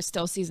parents now are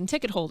still season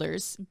ticket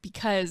holders,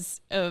 because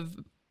of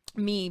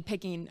me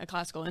picking a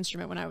classical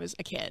instrument when I was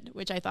a kid,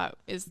 which I thought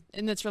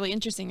and that's really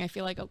interesting. I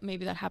feel like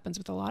maybe that happens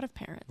with a lot of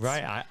parents.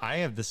 Right. I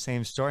have the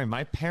same story.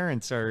 My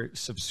parents are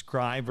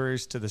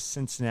subscribers to the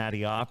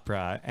Cincinnati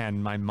Opera,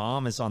 and my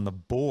mom is on the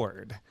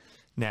board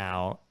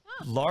now,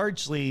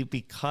 largely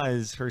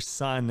because her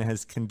son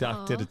has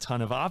conducted a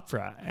ton of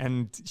opera,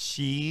 and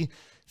she,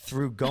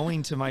 through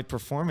going to my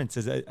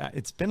performances,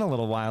 it's been a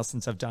little while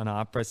since I've done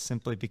opera,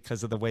 simply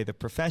because of the way the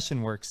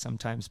profession works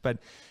sometimes, but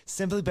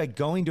simply by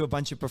going to a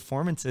bunch of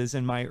performances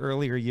in my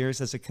earlier years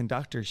as a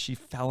conductor, she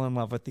fell in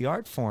love with the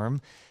art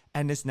form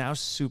and is now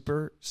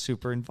super,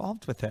 super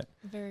involved with it.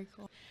 Very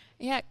cool.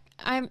 Yeah.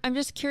 I'm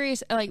just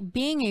curious, like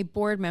being a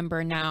board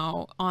member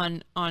now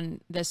on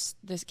this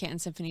Canton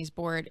Symphony's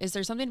board, is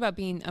there something about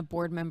being a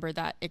board member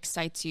that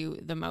excites you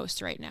the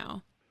most right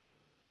now?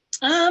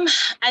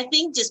 I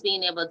think just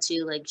being able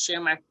to like share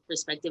my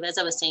perspective, as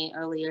I was saying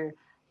earlier,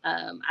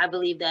 I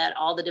believe that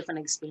all the different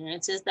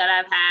experiences that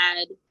I've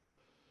had,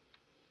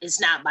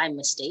 it's not by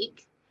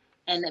mistake.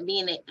 and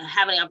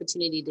having the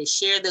opportunity to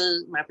share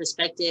my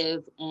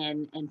perspective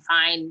and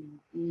find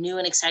new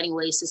and exciting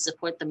ways to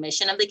support the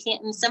mission of the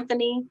Canton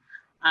Symphony,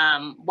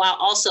 while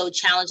also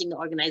challenging the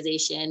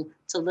organization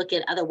to look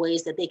at other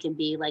ways that they can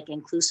be like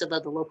inclusive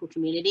of the local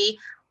community,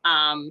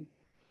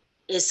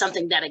 is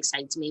something that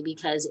excites me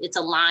because it's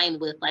aligned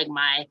with like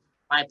my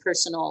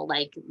personal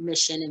like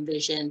mission and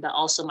vision, but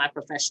also my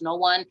professional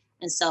one.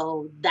 And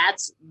so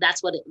that's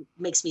what it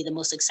makes me the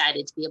most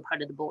excited to be a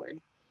part of the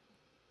board.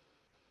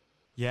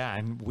 Yeah,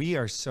 and we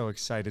are so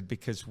excited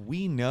because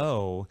we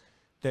know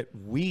that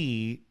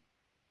we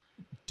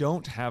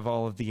don't have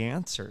all of the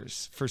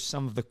answers for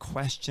some of the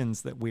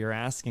questions that we are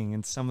asking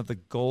and some of the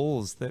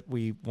goals that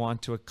we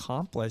want to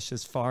accomplish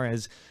as far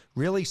as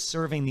really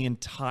serving the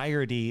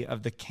entirety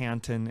of the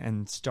Canton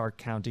and Stark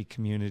County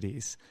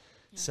communities.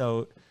 Yeah.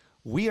 So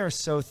we are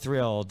so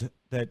thrilled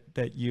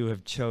that you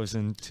have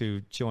chosen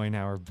to join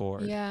our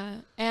board. Yeah,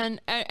 and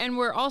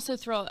we're also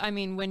thrilled. I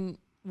mean,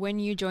 when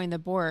you joined the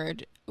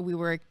board, we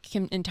were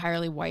an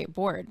entirely white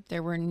board.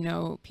 There were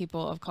no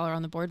people of color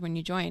on the board when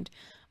you joined.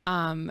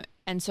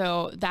 And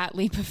so that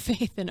leap of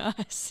faith in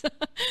us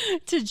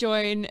to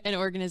join an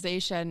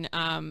organization,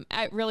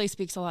 it really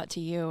speaks a lot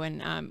to you.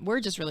 And we're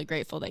just really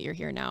grateful that you're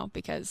here now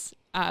because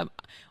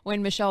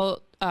when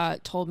Michelle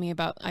told me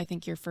about, I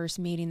think, your first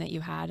meeting that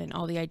you had and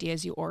all the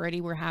ideas you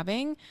already were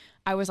having,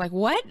 I was like,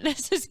 what?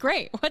 This is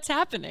great. What's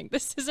happening?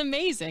 This is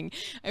amazing.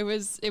 It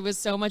was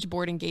so much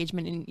board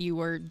engagement and you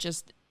were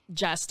just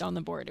on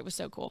the board. It was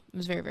so cool. It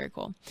was very, very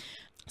cool.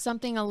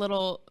 Something a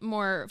little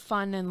more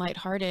fun and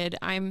lighthearted.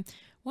 I'm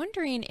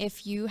wondering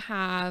if you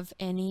have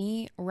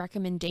any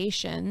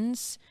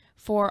recommendations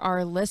for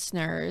our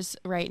listeners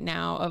right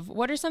now of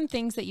what are some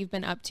things that you've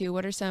been up to?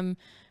 What are some,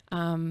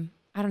 I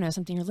don't know,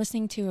 something you're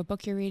listening to, a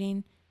book you're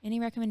reading? Any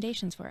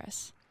recommendations for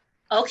us?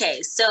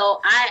 Okay,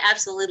 so I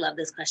absolutely love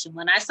this question.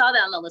 When I saw that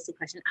on the list of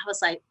questions, I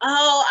was like,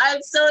 oh,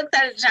 I'm so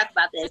excited to talk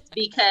about this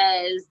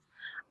because,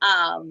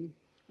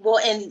 well,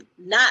 and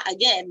not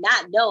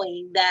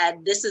knowing that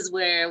this is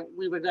where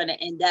we were going to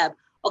end up.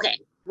 Okay,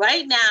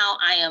 right now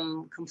I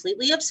am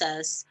completely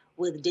obsessed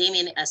with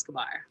Damien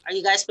Escobar. Are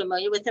you guys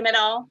familiar with him at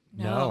all?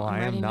 No, I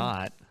am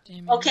not.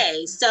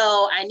 Okay,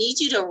 so I need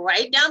you to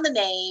write down the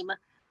name,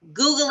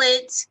 Google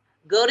it,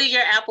 go to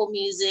your Apple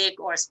Music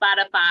or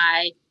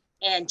Spotify,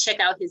 and check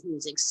out his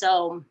music.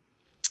 So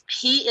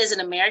he is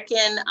an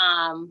American,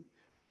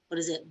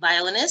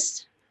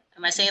 violinist?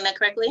 Am I saying that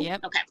correctly?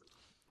 Yep. Okay.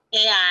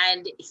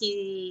 And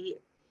he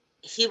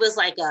was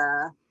like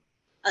a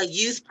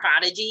youth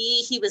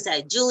prodigy. He was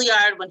at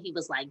Juilliard when he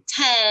was like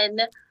 10.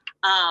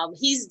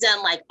 He's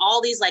done like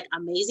all these like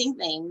amazing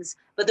things.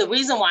 But the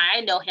reason why I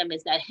know him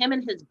is that him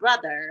and his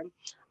brother,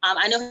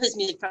 I know his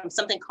music from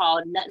something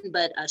called Nothing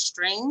But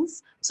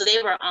Strings. So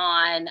they were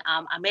on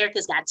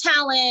America's Got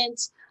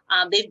Talent.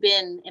 They've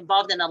been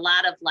involved in a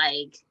lot of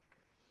like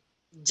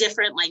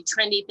different like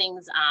trendy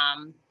things,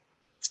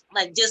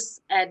 like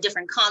just at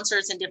different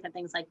concerts and different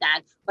things like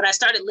that. But I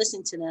started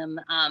listening to them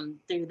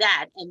through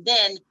that, and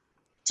then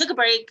took a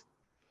break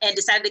and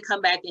decided to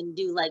come back and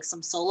do like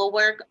some solo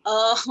work.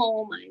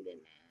 Oh my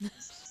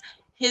goodness.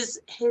 His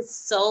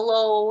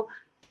solo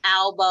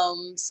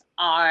albums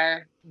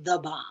are the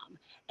bomb.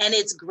 And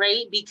it's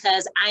great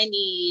because I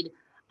need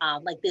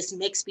like this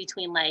mix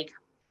between like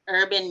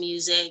urban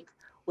music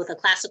with a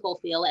classical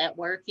feel at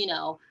work, you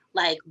know,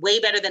 like way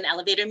better than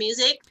elevator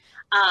music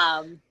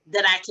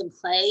that I can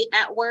play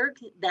at work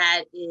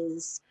that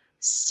is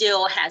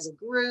still has a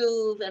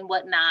groove and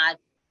whatnot,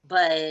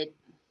 but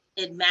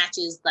it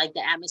matches like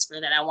the atmosphere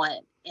that I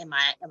want in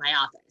my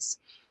office.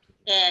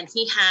 And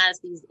he has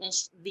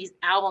these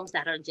albums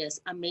that are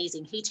just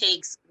amazing. He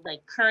takes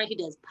like he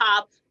does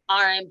pop,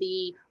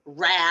 R&B,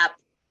 rap,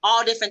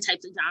 all different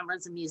types of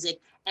genres of music,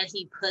 and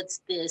he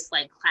puts this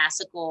like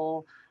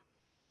classical,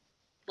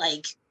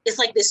 like it's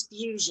like this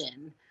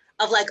fusion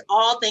of like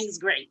all things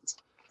great.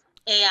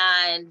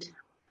 And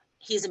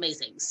he's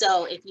amazing.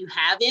 So if you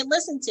haven't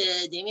listened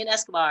to Damien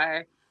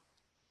Escobar,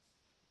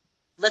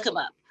 look him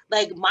up.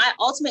 Like my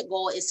ultimate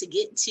goal is to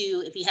get to,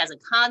 if he has a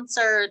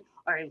concert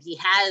or if he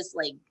has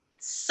like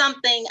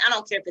something, I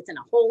don't care if it's in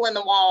a hole in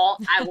the wall,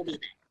 I will be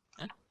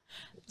there.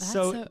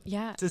 So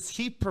yeah. Does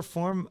he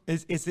perform,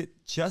 is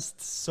it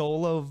just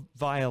solo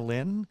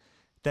violin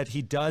that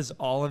he does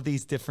all of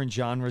these different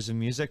genres of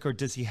music, or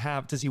does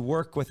he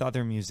work with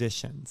other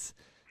musicians?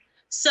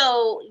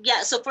 So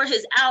yeah, so for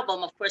his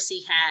album, of course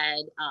he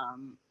had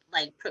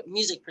like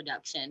music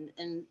production,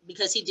 and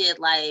because he did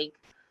like,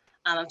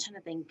 I'm trying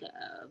to think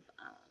of,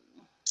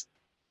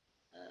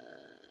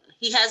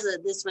 he has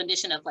this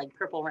rendition of like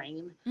Purple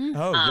Rain.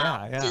 Oh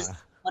yeah. Which is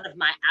one of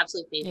my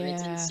absolute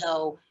favorites. Yeah. And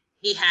so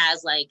he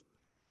has like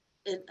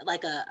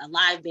a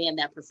live band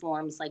that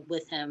performs like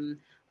with him,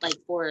 like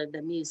for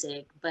the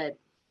music, but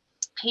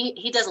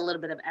he does a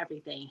little bit of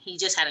everything. He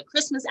just had a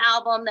Christmas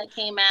album that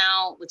came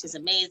out, which is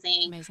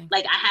amazing.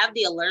 Like I have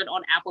the alert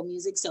on Apple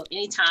Music, so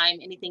anytime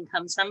anything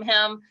comes from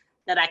him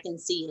that I can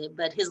see it.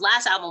 But his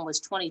last album was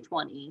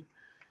 2020.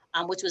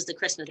 which was the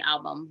Christmas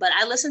album. But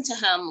I listened to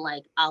him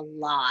like a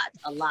lot.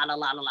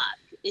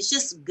 It's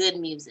just good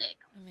music.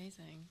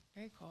 Amazing.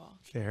 Very cool.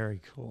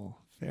 Very cool.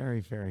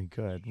 Very, very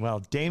good. Well,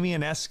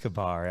 Damien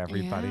Escobar,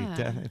 everybody,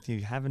 Yeah. if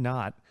you have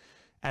not,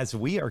 as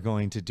we are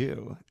going to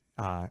do,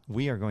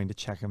 we are going to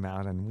check him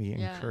out, and we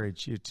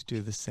encourage you to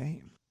do the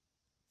same.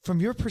 From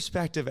your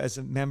perspective as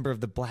a member of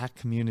the Black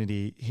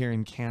community here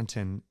in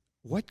Canton,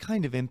 what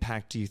kind of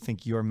impact do you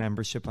think your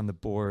membership on the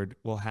board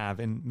will have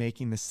in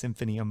making the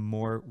symphony a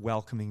more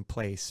welcoming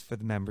place for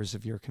the members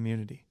of your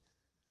community?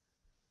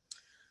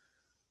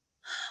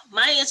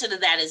 My answer to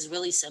that is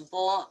really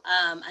simple.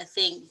 I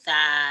think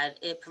that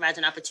it provides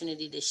an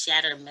opportunity to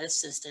shatter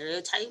myths and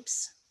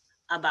stereotypes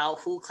about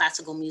who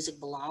classical music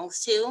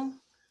belongs to,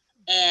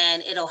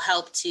 and it'll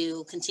help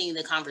to continue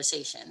the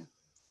conversation.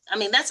 I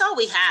mean, that's all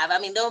we have. I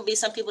mean, there will be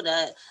some people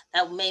that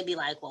may be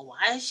like, well,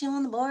 why is she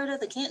on the board of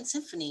the Canton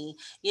Symphony?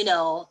 You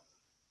know,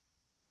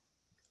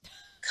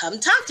 come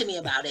talk to me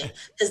about it,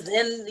 because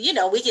then, you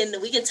know, we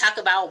can talk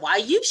about why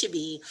you should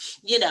be,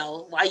 you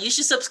know, why you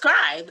should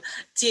subscribe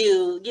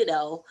to, you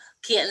know,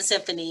 Canton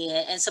Symphony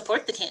and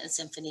support the Canton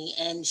Symphony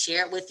and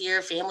share it with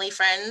your family,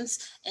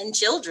 friends, and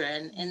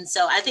children. And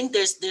so I think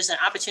there's an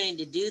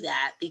opportunity to do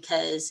that,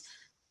 because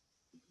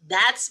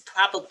that's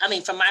probably, I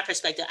mean, from my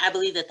perspective, I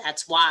believe that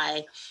that's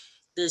why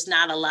there's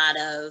not a lot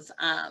of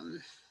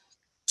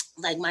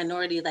like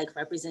minority like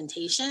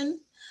representation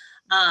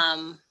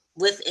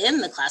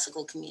within the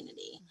classical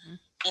community.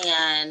 Mm-hmm.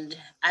 And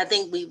I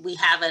think we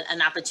have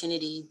an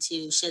opportunity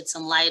to shed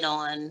some light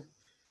on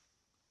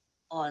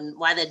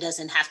why that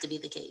doesn't have to be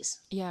the case.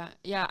 Yeah.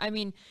 I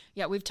mean,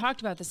 we've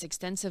talked about this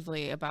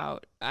extensively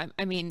about,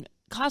 I mean,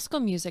 classical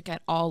music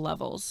at all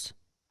levels: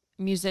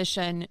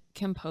 musician,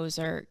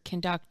 composer,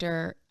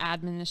 conductor,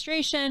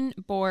 administration,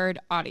 board,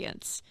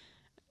 audience.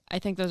 I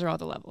think those are all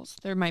the levels.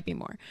 There might be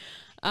more.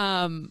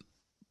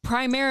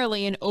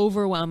 Primarily and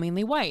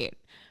overwhelmingly white.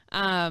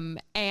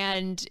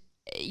 And,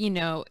 you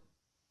know,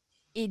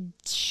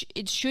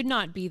 it should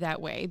not be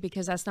that way,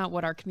 because that's not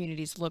what our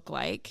communities look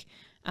like.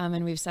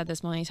 And we've said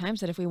this many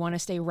times, that if we want to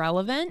stay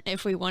relevant,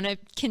 if we want to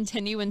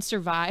continue and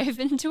survive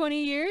in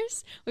 20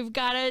 years, we've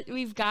got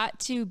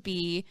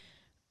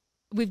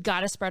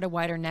to spread a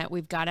wider net.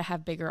 We've got to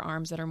have bigger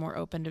arms that are more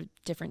open to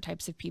different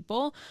types of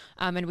people.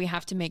 And we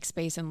have to make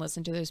space and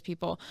listen to those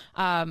people.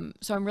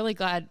 So I'm really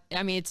glad.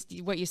 I mean, it's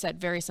what you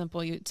said, very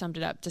simple. You summed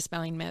it up: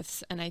 dispelling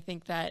myths. And I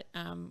think that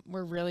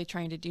we're really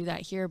trying to do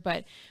that here.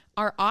 But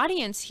our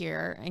audience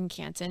here in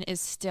Canton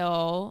is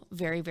still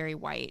very, very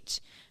white.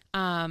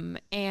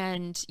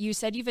 And you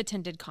said you've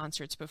attended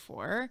concerts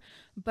before,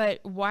 but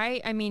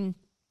why? I mean,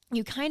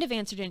 you kind of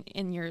answered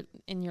in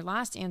your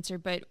last answer,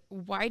 but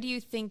why do you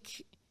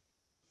think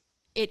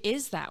it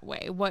is that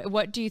way?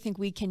 What do you think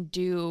we can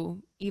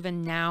do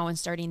even now and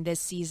starting this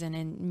season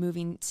and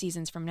moving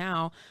seasons from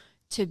now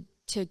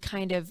to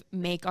kind of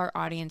make our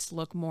audience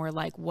look more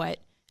like what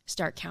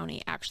Stark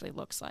County actually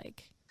looks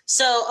like?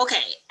 So,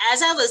 okay,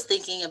 as I was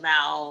thinking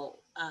about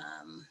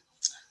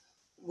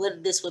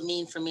what this would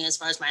mean for me as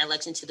far as my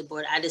election to the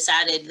board, I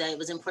decided that it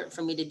was important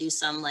for me to do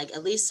some, like,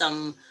 at least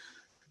some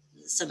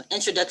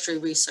introductory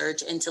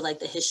research into like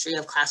the history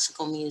of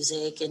classical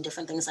music and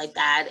different things like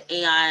that.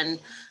 And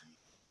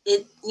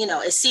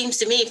it seems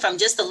to me from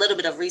just a little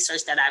bit of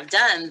research that I've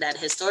done that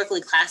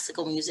historically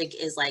classical music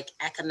is like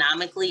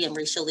economically and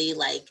racially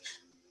like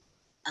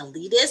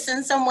elitist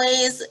in some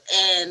ways.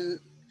 And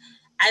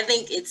I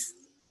think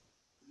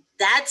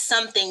that's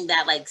something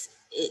that like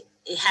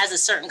it has a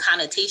certain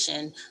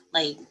connotation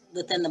like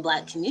within the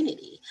Black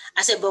community.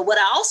 I said, but what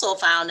I also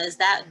found is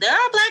that there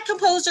are Black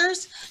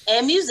composers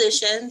and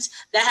musicians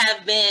that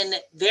have been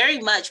very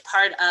much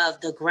part of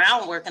the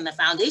groundwork and the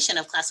foundation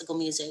of classical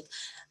music.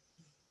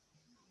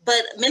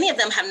 But many of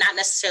them have not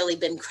necessarily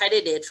been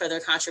credited for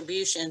their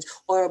contributions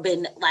or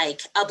been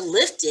like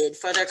uplifted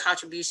for their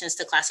contributions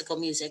to classical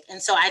music.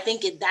 And so I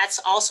think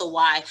that's also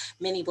why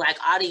many Black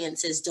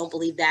audiences don't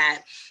believe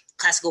that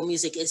classical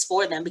music is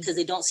for them, because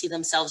they don't see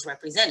themselves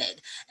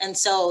represented. And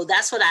so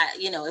that's what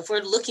if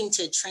we're looking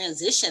to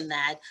transition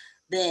that,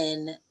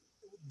 then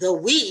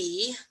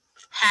we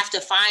have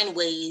to find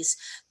ways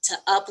to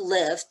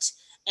uplift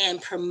and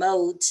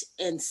promote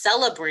and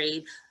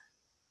celebrate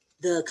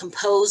the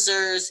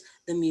composers,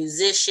 the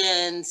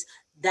musicians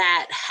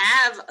that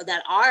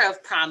are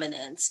of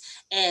prominence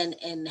and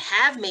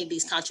have made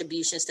these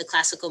contributions to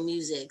classical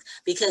music,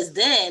 because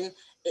then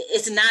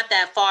it's not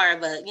that far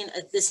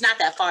it's not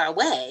that far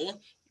away,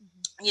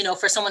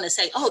 for someone to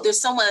say, oh, there's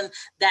someone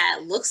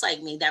that looks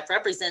like me, that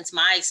represents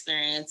my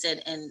experience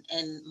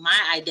and my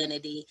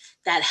identity,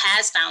 that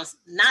has found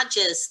not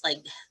just like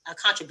a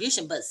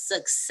contribution, but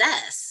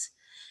success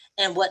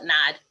and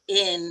whatnot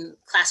in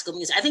classical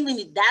music. I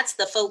think that's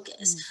the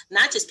focus,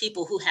 not just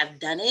people who have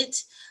done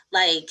it.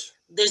 Like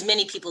there's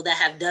many people that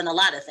have done a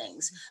lot of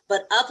things,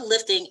 but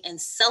uplifting and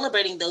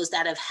celebrating those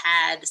that have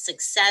had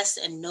success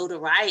and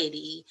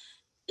notoriety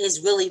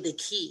is really the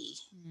key.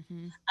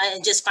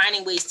 And just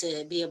finding ways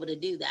to be able to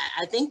do that.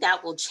 I think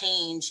that will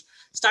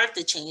start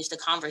to change the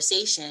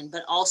conversation,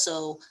 but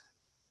also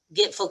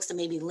get folks to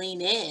maybe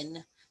lean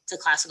in to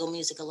classical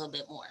music a little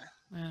bit more.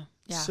 Wow.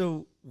 Yeah.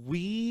 So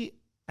we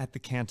at the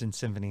Canton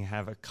Symphony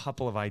have a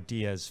couple of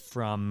ideas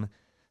from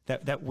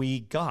that we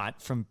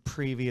got from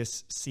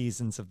previous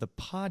seasons of the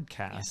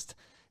podcast.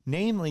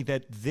 Namely,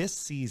 that this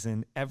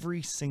season,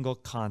 every single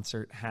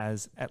concert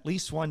has at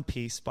least one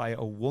piece by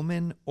a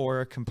woman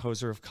or a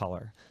composer of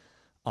color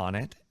on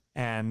it.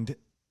 And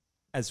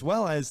as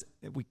well as,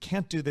 we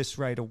can't do this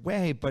right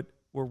away, but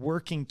we're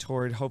working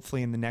toward,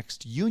 hopefully in the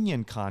next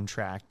union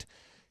contract,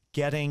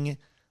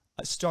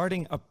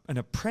 starting an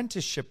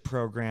apprenticeship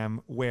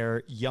program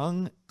where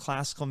young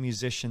classical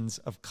musicians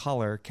of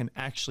color can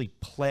actually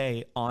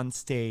play on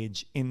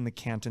stage in the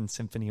Canton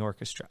Symphony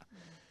Orchestra.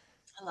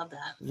 I love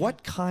that.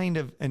 What kind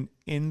of an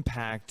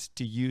impact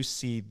do you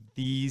see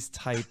these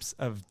types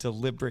of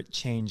deliberate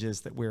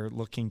changes that we're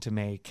looking to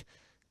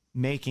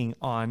making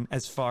on,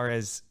 as far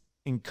as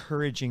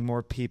encouraging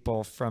more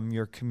people from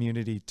your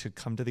community to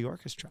come to the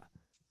orchestra?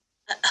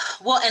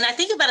 Well, and I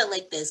think about it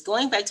like this,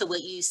 going back to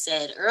what you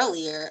said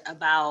earlier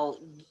about,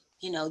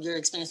 your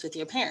experience with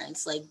your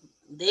parents, like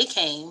they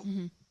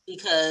came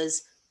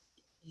because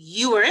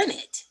you were in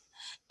it.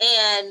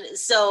 And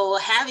so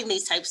having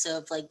these types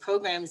of like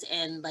programs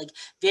and like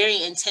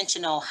very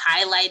intentional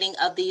highlighting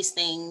of these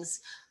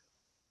things,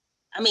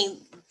 I mean,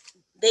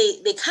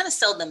 they kind of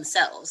sell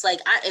themselves. Like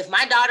if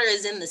my daughter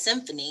is in the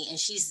symphony and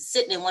she's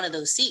sitting in one of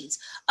those seats,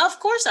 of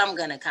course I'm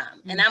going to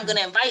come and I'm going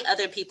to invite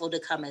other people to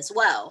come as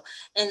well.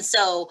 And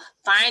so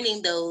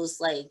finding those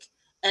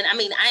and I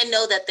mean, I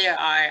know that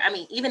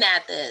even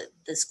at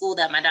the school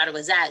that my daughter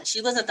was at,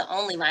 she wasn't the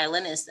only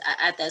violinist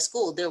at that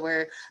school. There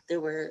were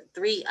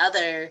 3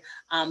 other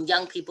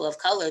young people of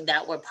color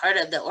that were part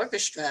of the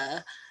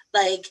orchestra.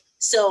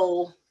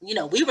 So,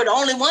 we were the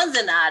only ones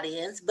in the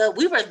audience, but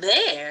we were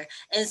there.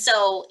 And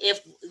so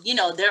if,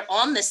 they're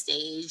on the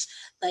stage,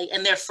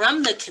 and they're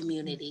from the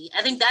community,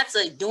 I think that's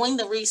doing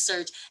the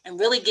research and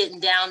really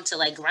getting down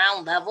to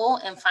ground level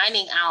and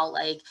finding out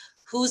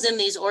who's in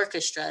these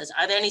orchestras.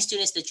 Are there any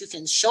students that you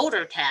can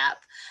shoulder tap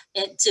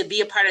and to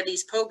be a part of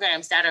these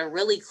programs that are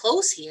really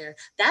close here?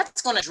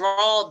 That's going to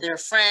draw their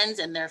friends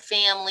and their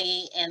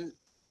family and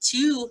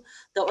to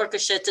the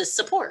orchestra to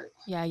support.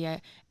 Yeah.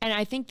 And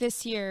I think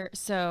this year,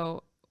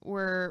 so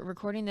we're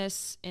recording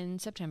this in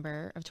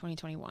September of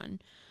 2021.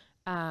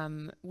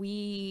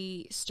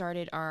 We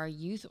started our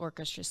youth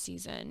orchestra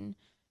season,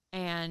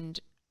 and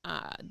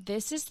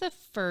this is the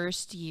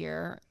first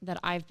year that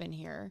I've been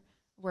here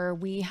where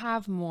we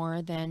have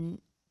more than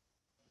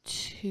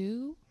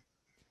two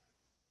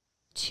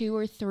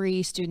or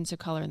three students of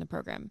color in the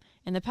program.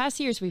 In the past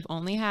years, we've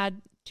only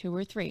had 2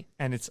 or 3.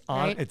 And it's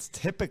right? It's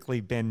typically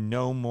been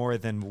no more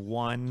than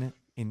 1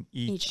 in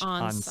each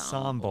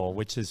ensemble,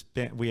 which has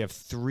been, we have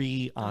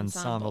 3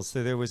 ensembles.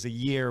 So there was a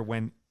year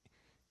when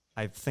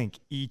I think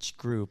each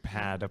group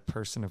had a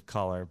person of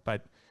color,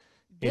 but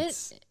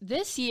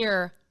this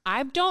year,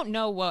 I don't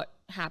know what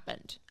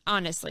happened.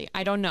 Honestly,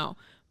 I don't know.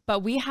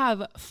 But we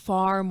have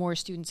far more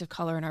students of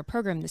color in our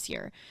program this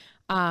year.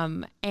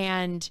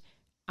 And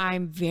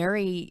I'm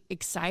very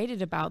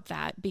excited about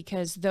that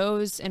because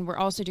and we're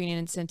also doing an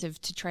incentive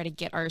to try to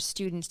get our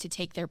students to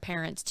take their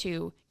parents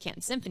to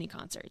Canton Symphony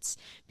concerts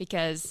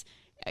because,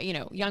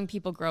 young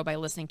people grow by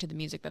listening to the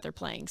music that they're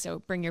playing. So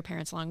bring your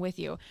parents along with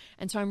you.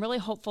 And so I'm really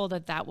hopeful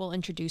that will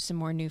introduce some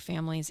more new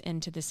families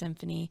into the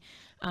symphony.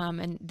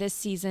 And this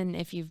season,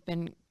 if you've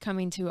been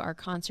coming to our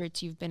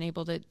concerts, you've been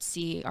able to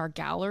see our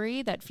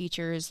gallery that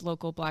features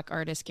local Black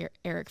artist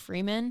Eric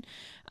Freeman.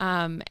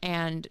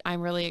 And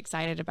I'm really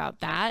excited about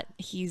that.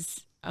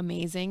 He's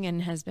amazing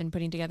and has been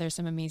putting together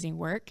some amazing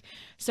work.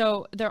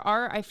 So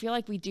I feel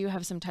like we do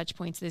have some touch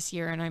points this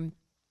year, and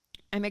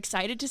I'm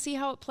excited to see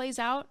how it plays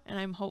out, and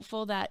I'm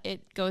hopeful that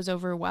it goes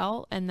over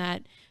well and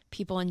that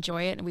people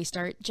enjoy it and we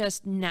start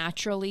just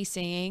naturally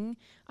seeing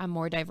a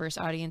more diverse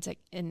audience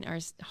in our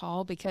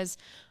hall because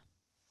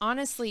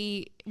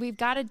honestly, we've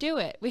got to do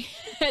it.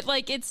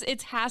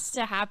 It has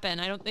to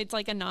happen. It's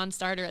like a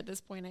non-starter at this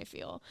point, I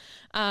feel.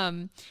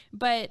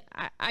 But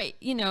I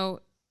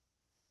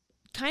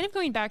kind of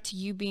going back to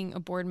you being a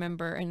board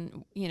member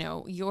and,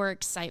 your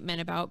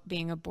excitement about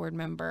being a board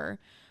member,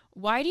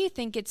 why do you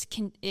think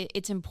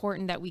it's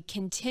important that we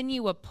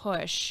continue a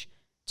push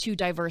to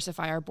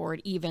diversify our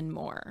board even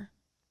more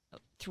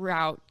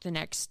throughout the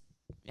next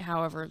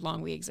however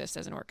long we exist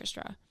as an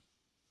orchestra?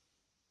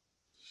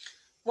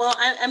 Well,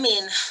 I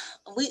mean,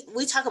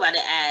 we talk about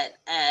it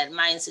at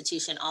my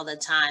institution all the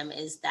time,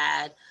 is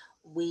that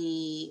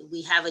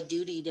we have a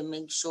duty to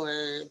make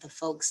sure the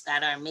folks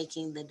that are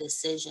making the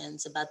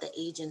decisions about the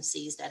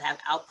agencies that have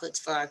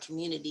outputs for our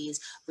communities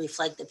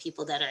reflect the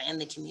people that are in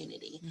the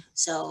community. Mm-hmm.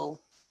 So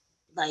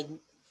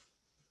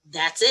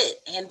that's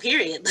it, and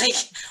period.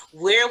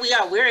 Where we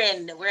are, we're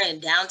in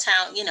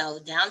downtown,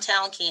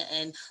 downtown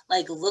Canton.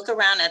 Look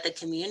around at the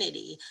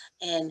community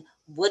and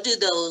what do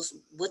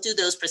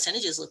those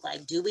percentages look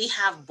like? Do we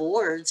have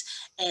boards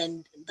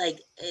and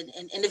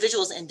and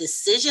individuals in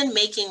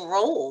decision-making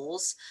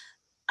roles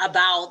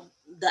about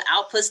the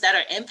outputs that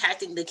are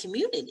impacting the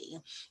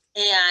community?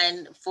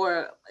 And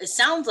it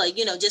sounds like,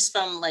 just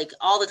from like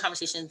all the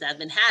conversations that have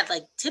been had,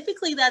 like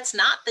typically that's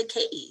not the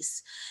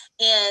case.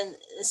 And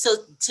so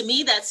to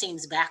me, that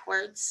seems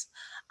backwards.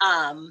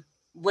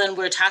 When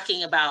we're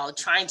talking about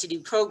trying to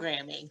do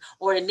programming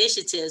or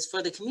initiatives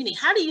for the community,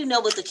 how do you know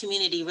what the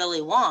community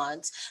really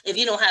wants if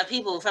you don't have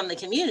people from the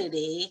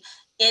community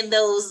in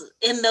those,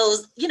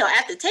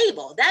 at the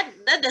table?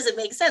 That doesn't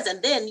make sense.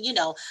 And then,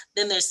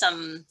 then there's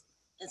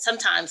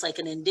sometimes like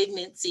an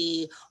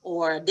indignancy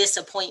or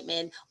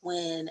disappointment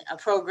when a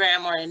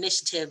program or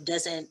initiative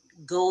doesn't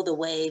go the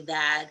way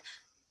that,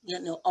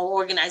 an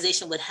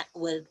organization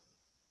would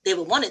they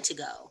would want it to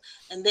go.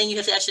 And then you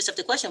have to ask yourself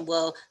the question,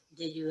 well,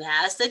 did you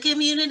ask the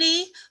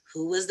community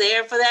who was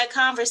there for that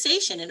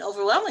conversation? And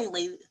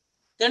overwhelmingly,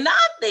 they're not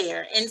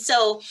there. And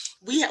so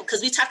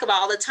because we talk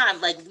about all the time,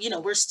 like, we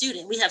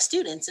have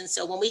students. And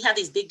so when we have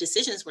these big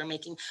decisions we're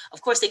making,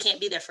 of course, they can't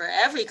be there for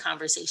every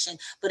conversation.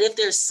 But if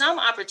there's some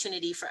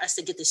opportunity for us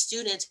to get the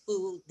students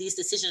who these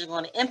decisions are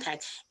going to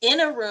impact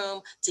in a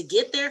room to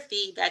get their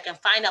feedback and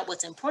find out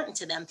what's important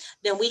to them,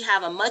 then we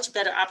have a much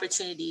better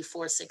opportunity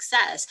for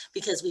success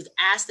because we've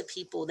asked the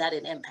people that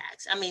it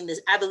impacts. I mean,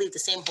 I believe the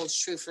same holds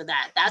true for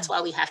that. That's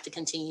why we have to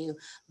continue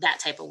that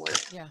type of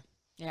work. Yeah.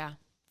 Yeah.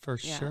 For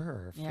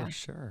sure. Yeah.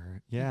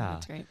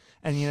 That's great.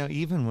 And,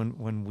 even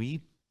when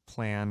we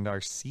planned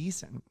our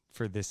season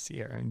for this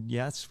year, and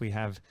yes, we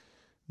have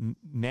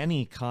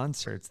many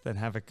concerts that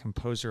have a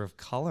composer of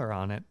color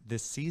on it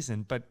this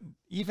season, but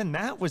even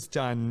that was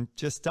done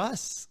just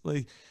us.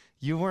 Like,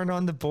 you weren't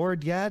on the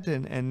board yet.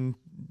 And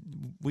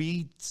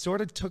we sort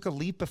of took a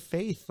leap of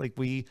faith. Like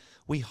we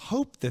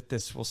hope that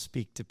this will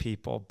speak to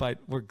people, but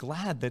we're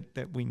glad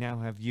that we now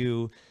have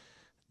you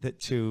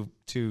to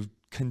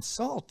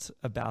consult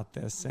about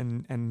this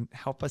and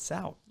help us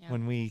out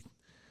when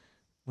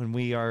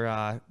we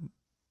are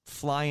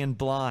flying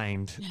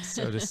blind,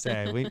 so to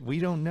say. We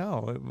don't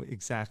know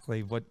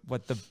exactly what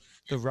the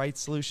right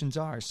solutions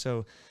are.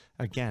 So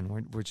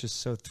again, we're just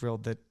so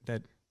thrilled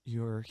that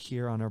you're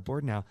here on our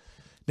board now.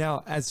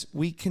 Now, as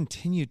we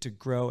continue to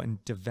grow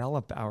and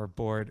develop our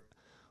board,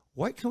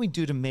 what can we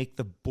do to make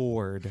the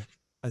board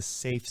a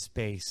safe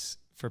space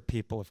for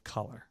people of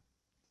color?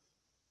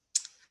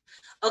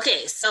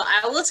 Okay, so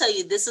I will tell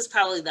you, this is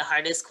probably the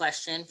hardest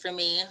question for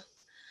me,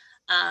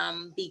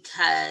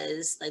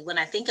 because like when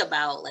I think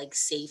about like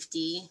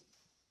safety,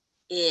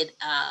 it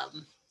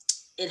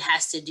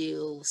has to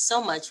do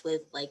so much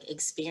with like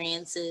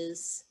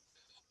experiences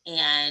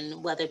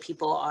and whether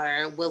people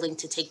are willing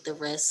to take the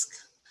risk,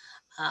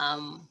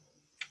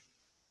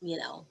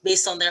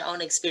 based on their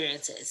own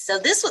experiences. So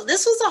this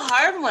was a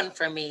hard one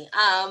for me.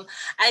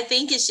 I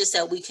think it's just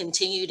that we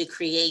continue to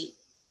create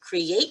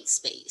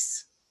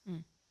space.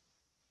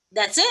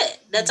 That's it.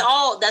 That's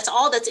all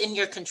that's in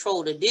your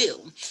control to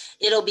do.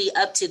 It'll be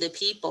up to the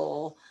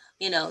people,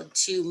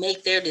 to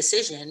make their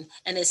decision.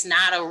 And there's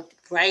not a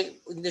right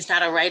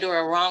or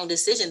a wrong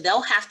decision.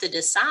 They'll have to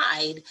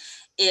decide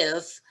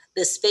if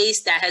the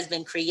space that has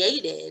been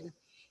created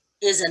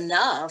is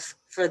enough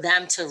for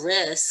them to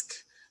risk,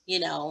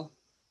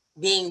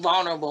 being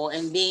vulnerable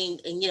and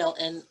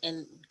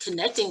and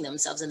connecting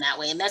themselves in that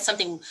way. And that's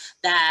something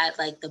that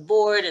like the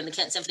board and the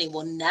Kent Symphony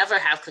will never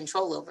have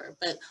control over,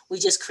 but we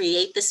just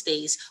create the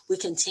space. We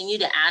continue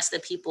to ask the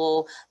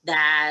people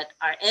that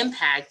are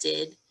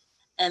impacted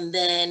and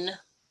then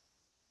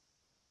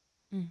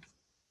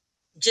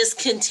just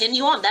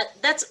continue on.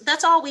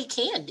 That's all we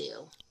can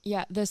do.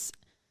 Yeah. This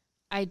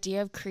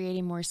idea of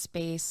creating more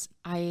space.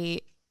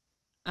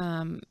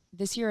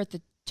 This year at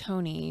the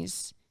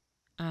Tonys,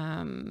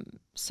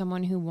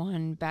 someone who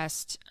won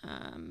best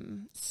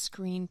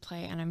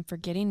screenplay, and I'm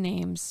forgetting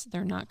names.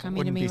 They're not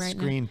coming to me right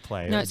now.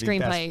 Screenplay. No,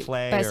 screenplay. Best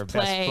play best or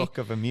play, best book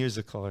of a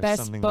musical or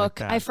best something book,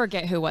 like that. I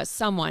forget who it was.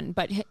 Someone,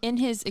 but in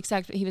his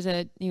he was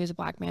a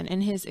black man.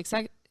 In his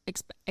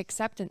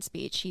acceptance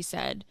speech, he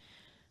said,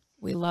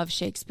 "We love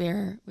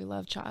Shakespeare. We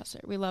love Chaucer.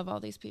 We love all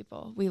these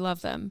people. We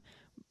love them,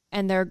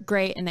 and they're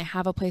great, and they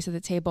have a place at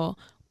the table.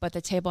 But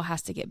the table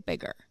has to get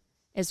bigger."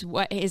 Is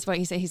what he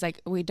said. He's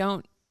like, we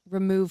don't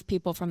remove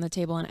people from the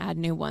table and add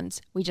new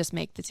ones. We just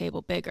make the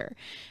table bigger.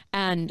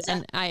 And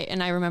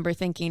I remember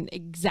thinking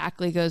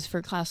exactly goes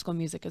for classical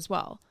music as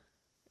well.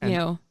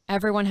 And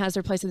everyone has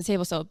their place at the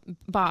table. So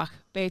Bach,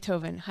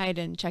 Beethoven,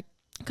 Haydn,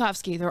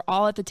 Tchaikovsky, they're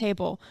all at the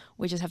table.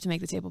 We just have to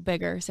make the table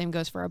bigger. Same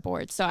goes for our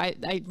board. So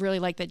I really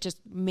like that, just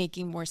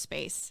making more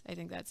space. I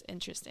think that's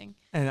interesting.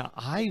 And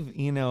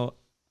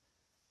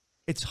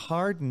it's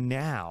hard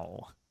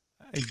now,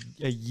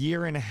 a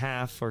year and a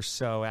half or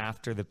so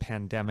after the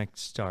pandemic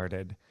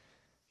started,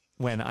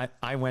 when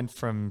I went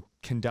from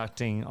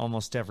conducting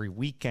almost every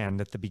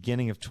weekend at the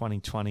beginning of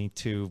 2020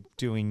 to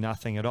doing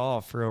nothing at all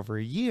for over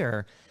a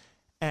year.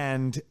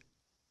 And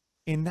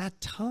in that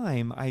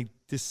time, I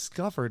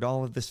discovered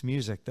all of this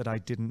music that I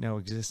didn't know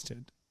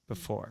existed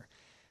before.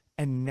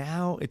 And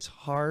now it's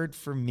hard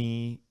for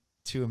me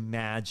to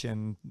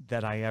imagine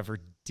that I ever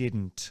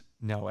didn't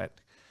know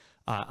it.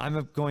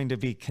 I'm going to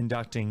be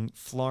conducting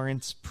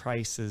Florence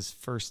Price's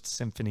First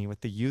Symphony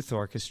with the Youth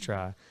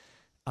Orchestra.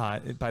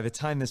 By the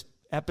time this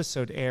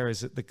episode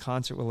airs, the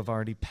concert will have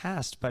already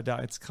passed, but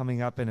it's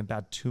coming up in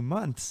about 2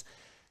 months.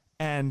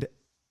 And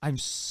I'm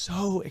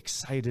so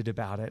excited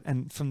about it.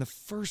 And from the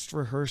first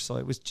rehearsal,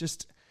 it was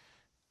just,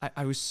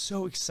 I was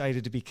so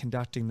excited to be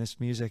conducting this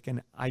music.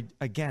 And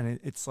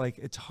it's like,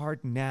 it's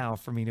hard now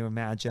for me to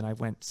imagine. I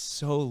went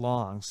so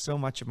long, so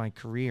much of my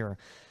career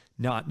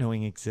not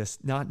knowing it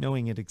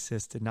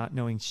existed, not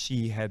knowing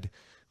she had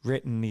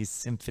written these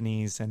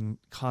symphonies and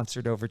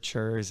concert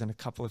overtures and a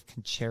couple of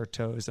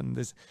concertos,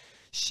 and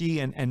she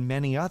and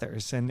many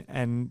others.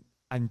 And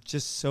I'm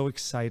just so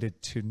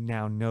excited to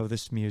now know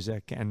this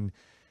music and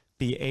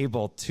be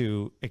able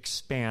to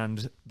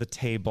expand the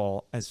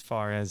table as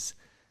far as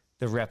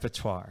the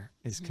repertoire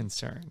is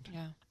concerned.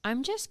 Yeah.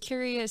 I'm just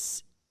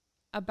curious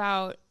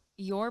about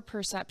your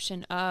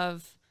perception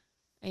of,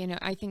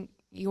 I think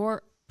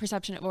your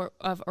perception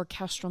of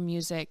orchestral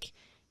music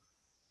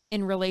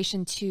in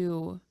relation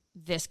to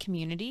this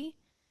community.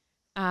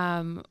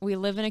 We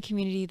live in a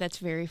community that's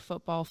very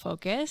football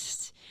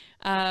focused,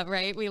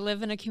 right? We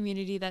live in a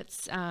community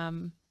that's,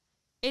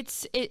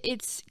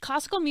 it's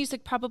classical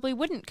music probably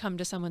wouldn't come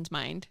to someone's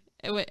mind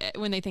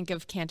when they think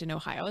of Canton,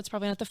 Ohio. It's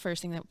probably not the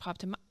first thing that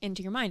popped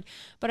into your mind.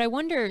 But I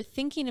wonder,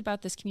 thinking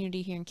about this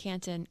community here in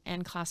Canton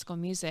and classical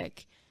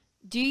music,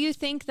 do you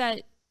think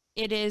that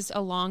it is a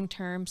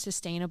long-term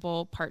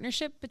sustainable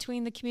partnership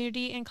between the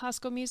community and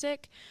classical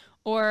music?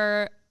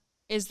 Or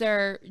is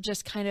there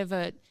just kind of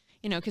a,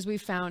 because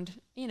we've found,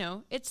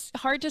 it's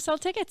hard to sell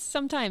tickets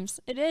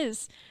sometimes. It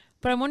is.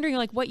 But I'm wondering,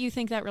 like, what you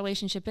think that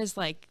relationship is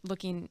like,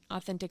 looking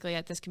authentically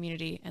at this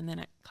community and then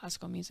at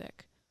classical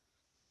music.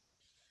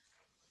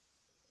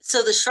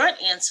 So the short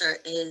answer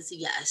is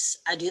yes.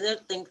 I do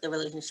think the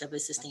relationship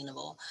is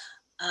sustainable.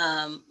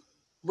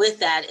 With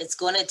that, it's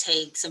going to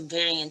take some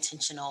very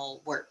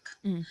intentional work.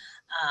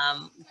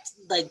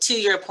 Like to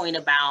your point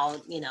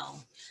about,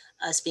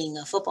 us being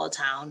a football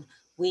town,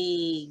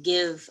 we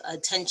give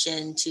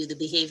attention to the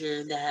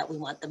behavior that we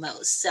want the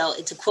most. So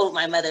to quote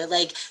my mother,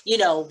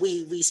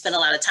 we spend a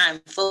lot of time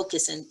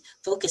focused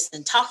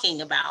and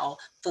talking about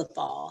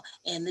football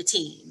and the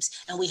teams,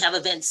 and we have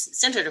events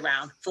centered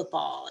around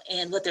football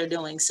and what they're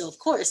doing. So of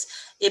course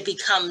it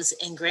becomes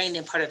ingrained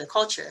in part of the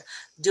culture.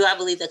 Do I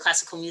believe that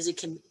classical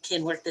music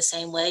can work the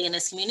same way in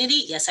this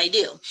community? Yes, I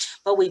do.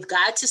 But we've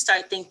got to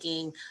start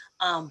thinking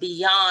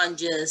beyond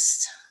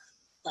just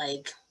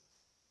like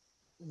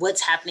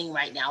what's happening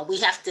right now. We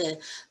have to,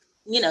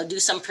 do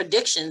some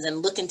predictions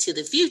and look into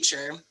the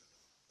future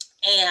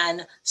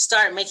and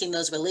start making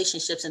those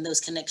relationships and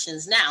those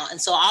connections now. And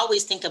so I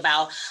always think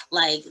about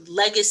like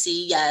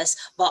legacy, yes,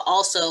 but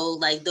also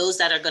like those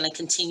that are going to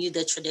continue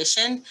the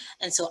tradition.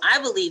 And so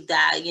I believe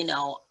that,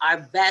 our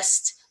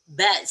best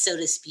bet, so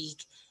to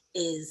speak,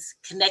 is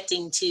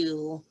connecting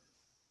to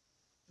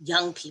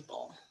young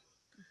people.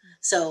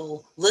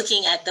 So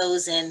looking at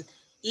those in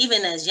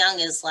even as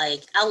young as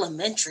like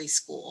elementary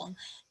school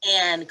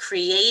and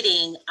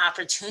creating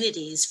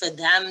opportunities for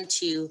them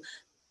to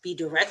be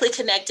directly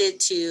connected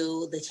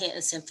to the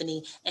Canton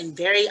Symphony in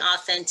very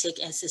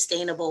authentic and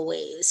sustainable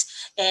ways,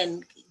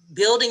 and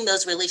building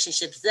those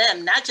relationships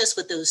them, not just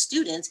with those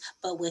students,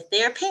 but with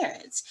their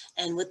parents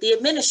and with the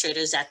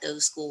administrators at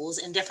those schools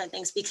and different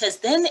things, because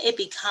then it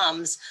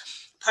becomes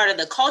part of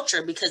the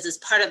culture, because it's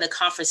part of the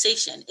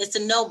conversation. It's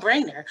a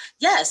no-brainer.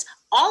 Yes,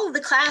 all of the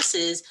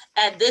classes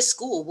at this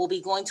school will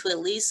be going to at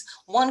least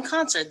one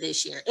concert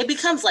this year. It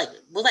becomes like,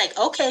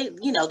 okay,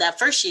 that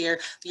first year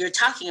you're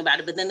talking about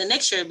it, but then the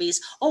next year it be,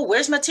 oh,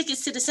 where's my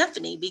tickets to the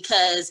symphony?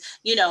 Because,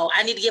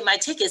 I need to get my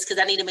tickets because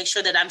I need to make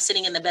sure that I'm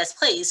sitting in the best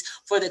place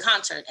for the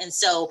concert. And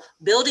so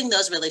building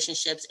those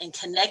relationships and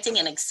connecting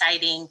and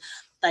exciting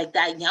like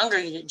that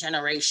younger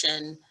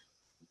generation,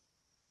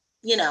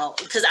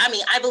 because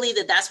I believe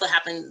that that's what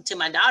happened to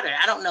my daughter.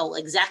 I don't know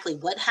exactly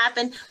what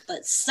happened,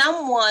 but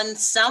someone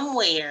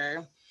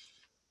somewhere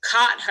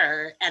caught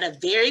her at a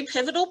very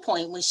pivotal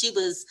point when she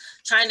was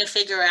trying to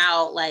figure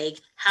out like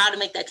how to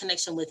make that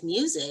connection with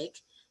music.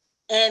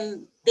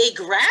 And they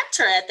grabbed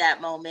her at that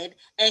moment.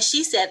 And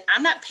she said,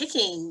 I'm not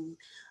picking,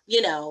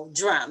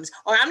 drums,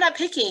 or I'm not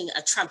picking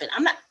a trumpet.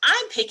 I'm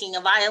picking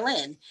a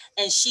violin.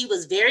 And she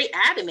was very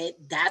adamant.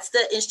 That's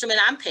the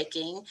instrument I'm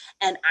picking.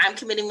 And I'm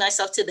committing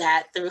myself to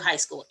that through high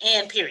school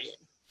and period.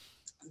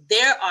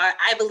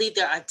 I believe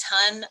there are a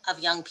ton of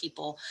young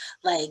people,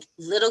 like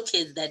little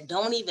kids that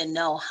don't even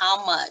know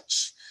how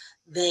much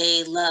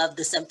they love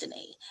the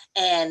symphony.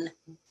 And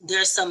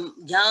there's some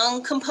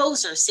young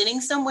composer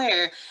sitting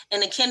somewhere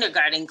in a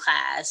kindergarten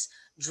class,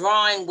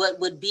 drawing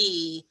what would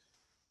be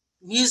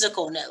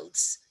musical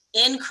notes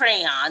in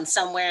crayon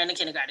somewhere in a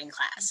kindergarten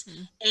class.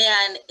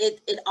 And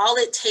it all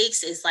it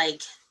takes is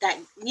like that,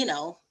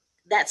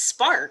 that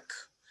spark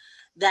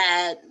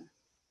that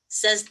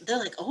says, they're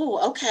like,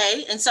 oh,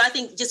 okay. And so I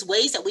think just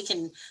ways that we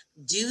can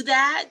do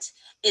that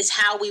is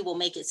how we will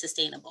make it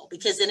sustainable,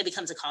 because then it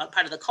becomes a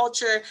part of the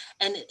culture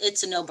and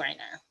it's a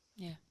no-brainer.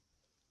 Yeah.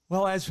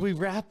 Well, as we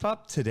wrap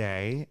up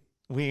today,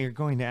 we are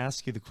going to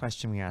ask you the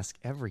question we ask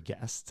every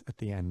guest at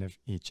the end of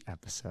each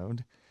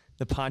episode.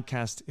 The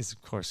podcast is,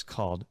 of course,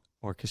 called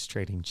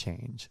Orchestrating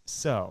Change.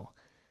 So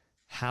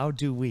How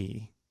do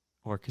we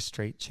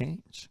orchestrate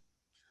change?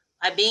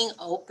 By being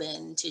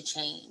open to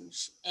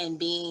change and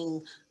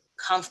being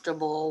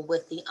comfortable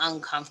with the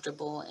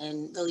uncomfortable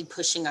and really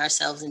pushing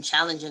ourselves and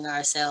challenging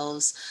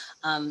ourselves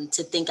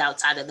to think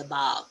outside of the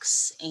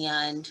box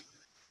and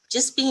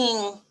just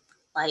being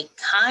like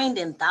kind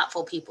and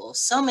thoughtful people.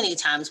 So many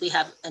times we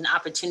have an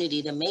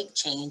opportunity to make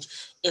change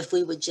if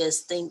we would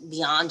just think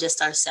beyond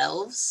just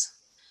ourselves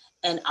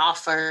and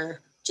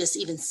offer just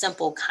even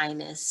simple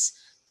kindness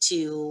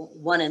to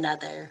one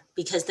another,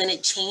 because then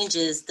it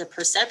changes the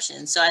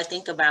perception. So I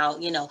think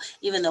about,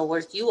 even the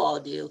work you all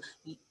do,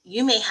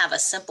 you may have a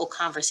simple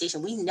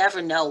conversation. We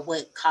never know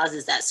what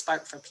causes that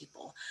spark for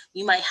people.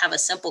 You might have a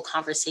simple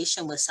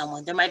conversation with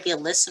someone. There might be a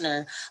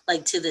listener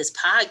like to this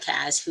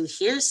podcast who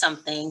hears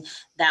something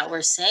that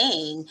we're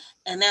saying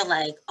and they're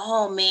like,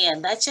 oh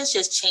man, that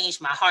just changed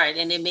my heart.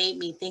 And it made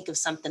me think of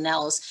something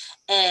else.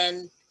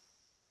 And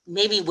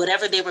maybe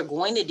whatever they were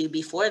going to do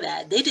before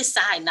that, they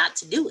decide not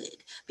to do it,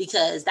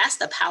 because that's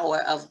the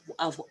power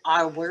of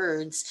our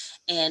words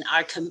and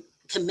our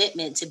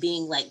commitment to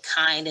being like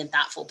kind and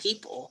thoughtful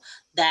people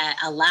that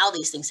allow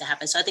these things to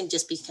happen. So I think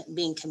just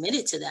being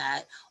committed to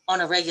that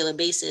on a regular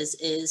basis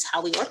is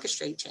how we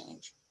orchestrate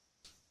change.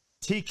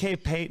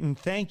 TK Payton,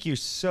 thank you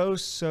so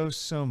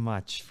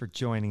much for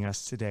joining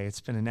us today.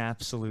 It's been an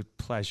absolute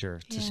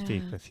pleasure to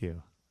speak with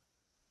you.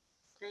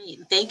 Great.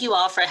 Thank you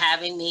all for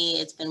having me.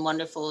 It's been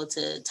wonderful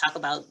to talk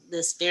about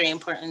this very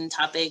important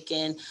topic,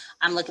 and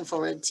I'm looking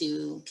forward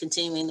to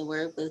continuing the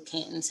work with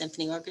Canton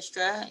Symphony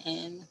Orchestra,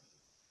 and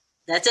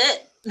that's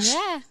it.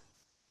 Yeah.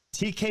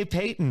 TK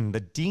Payton, the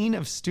Dean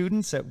of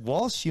Students at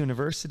Walsh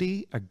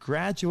University, a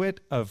graduate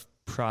of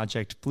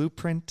Project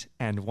Blueprint,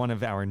 and one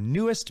of our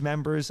newest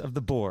members of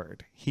the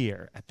board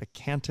here at the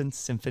Canton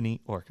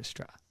Symphony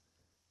Orchestra.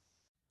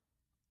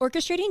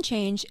 Orchestrating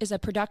Change is a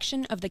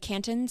production of the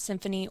Canton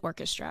Symphony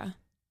Orchestra.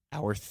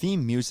 Our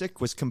theme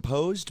music was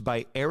composed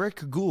by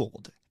Eric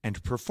Gould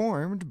and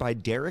performed by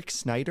Derek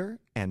Snyder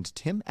and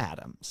Tim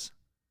Adams.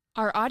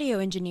 Our audio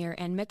engineer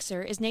and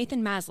mixer is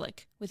Nathan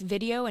Maslick, with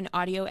video and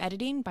audio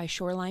editing by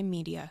Shoreline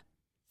Media.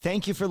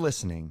 Thank you for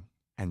listening,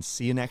 and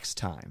see you next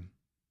time.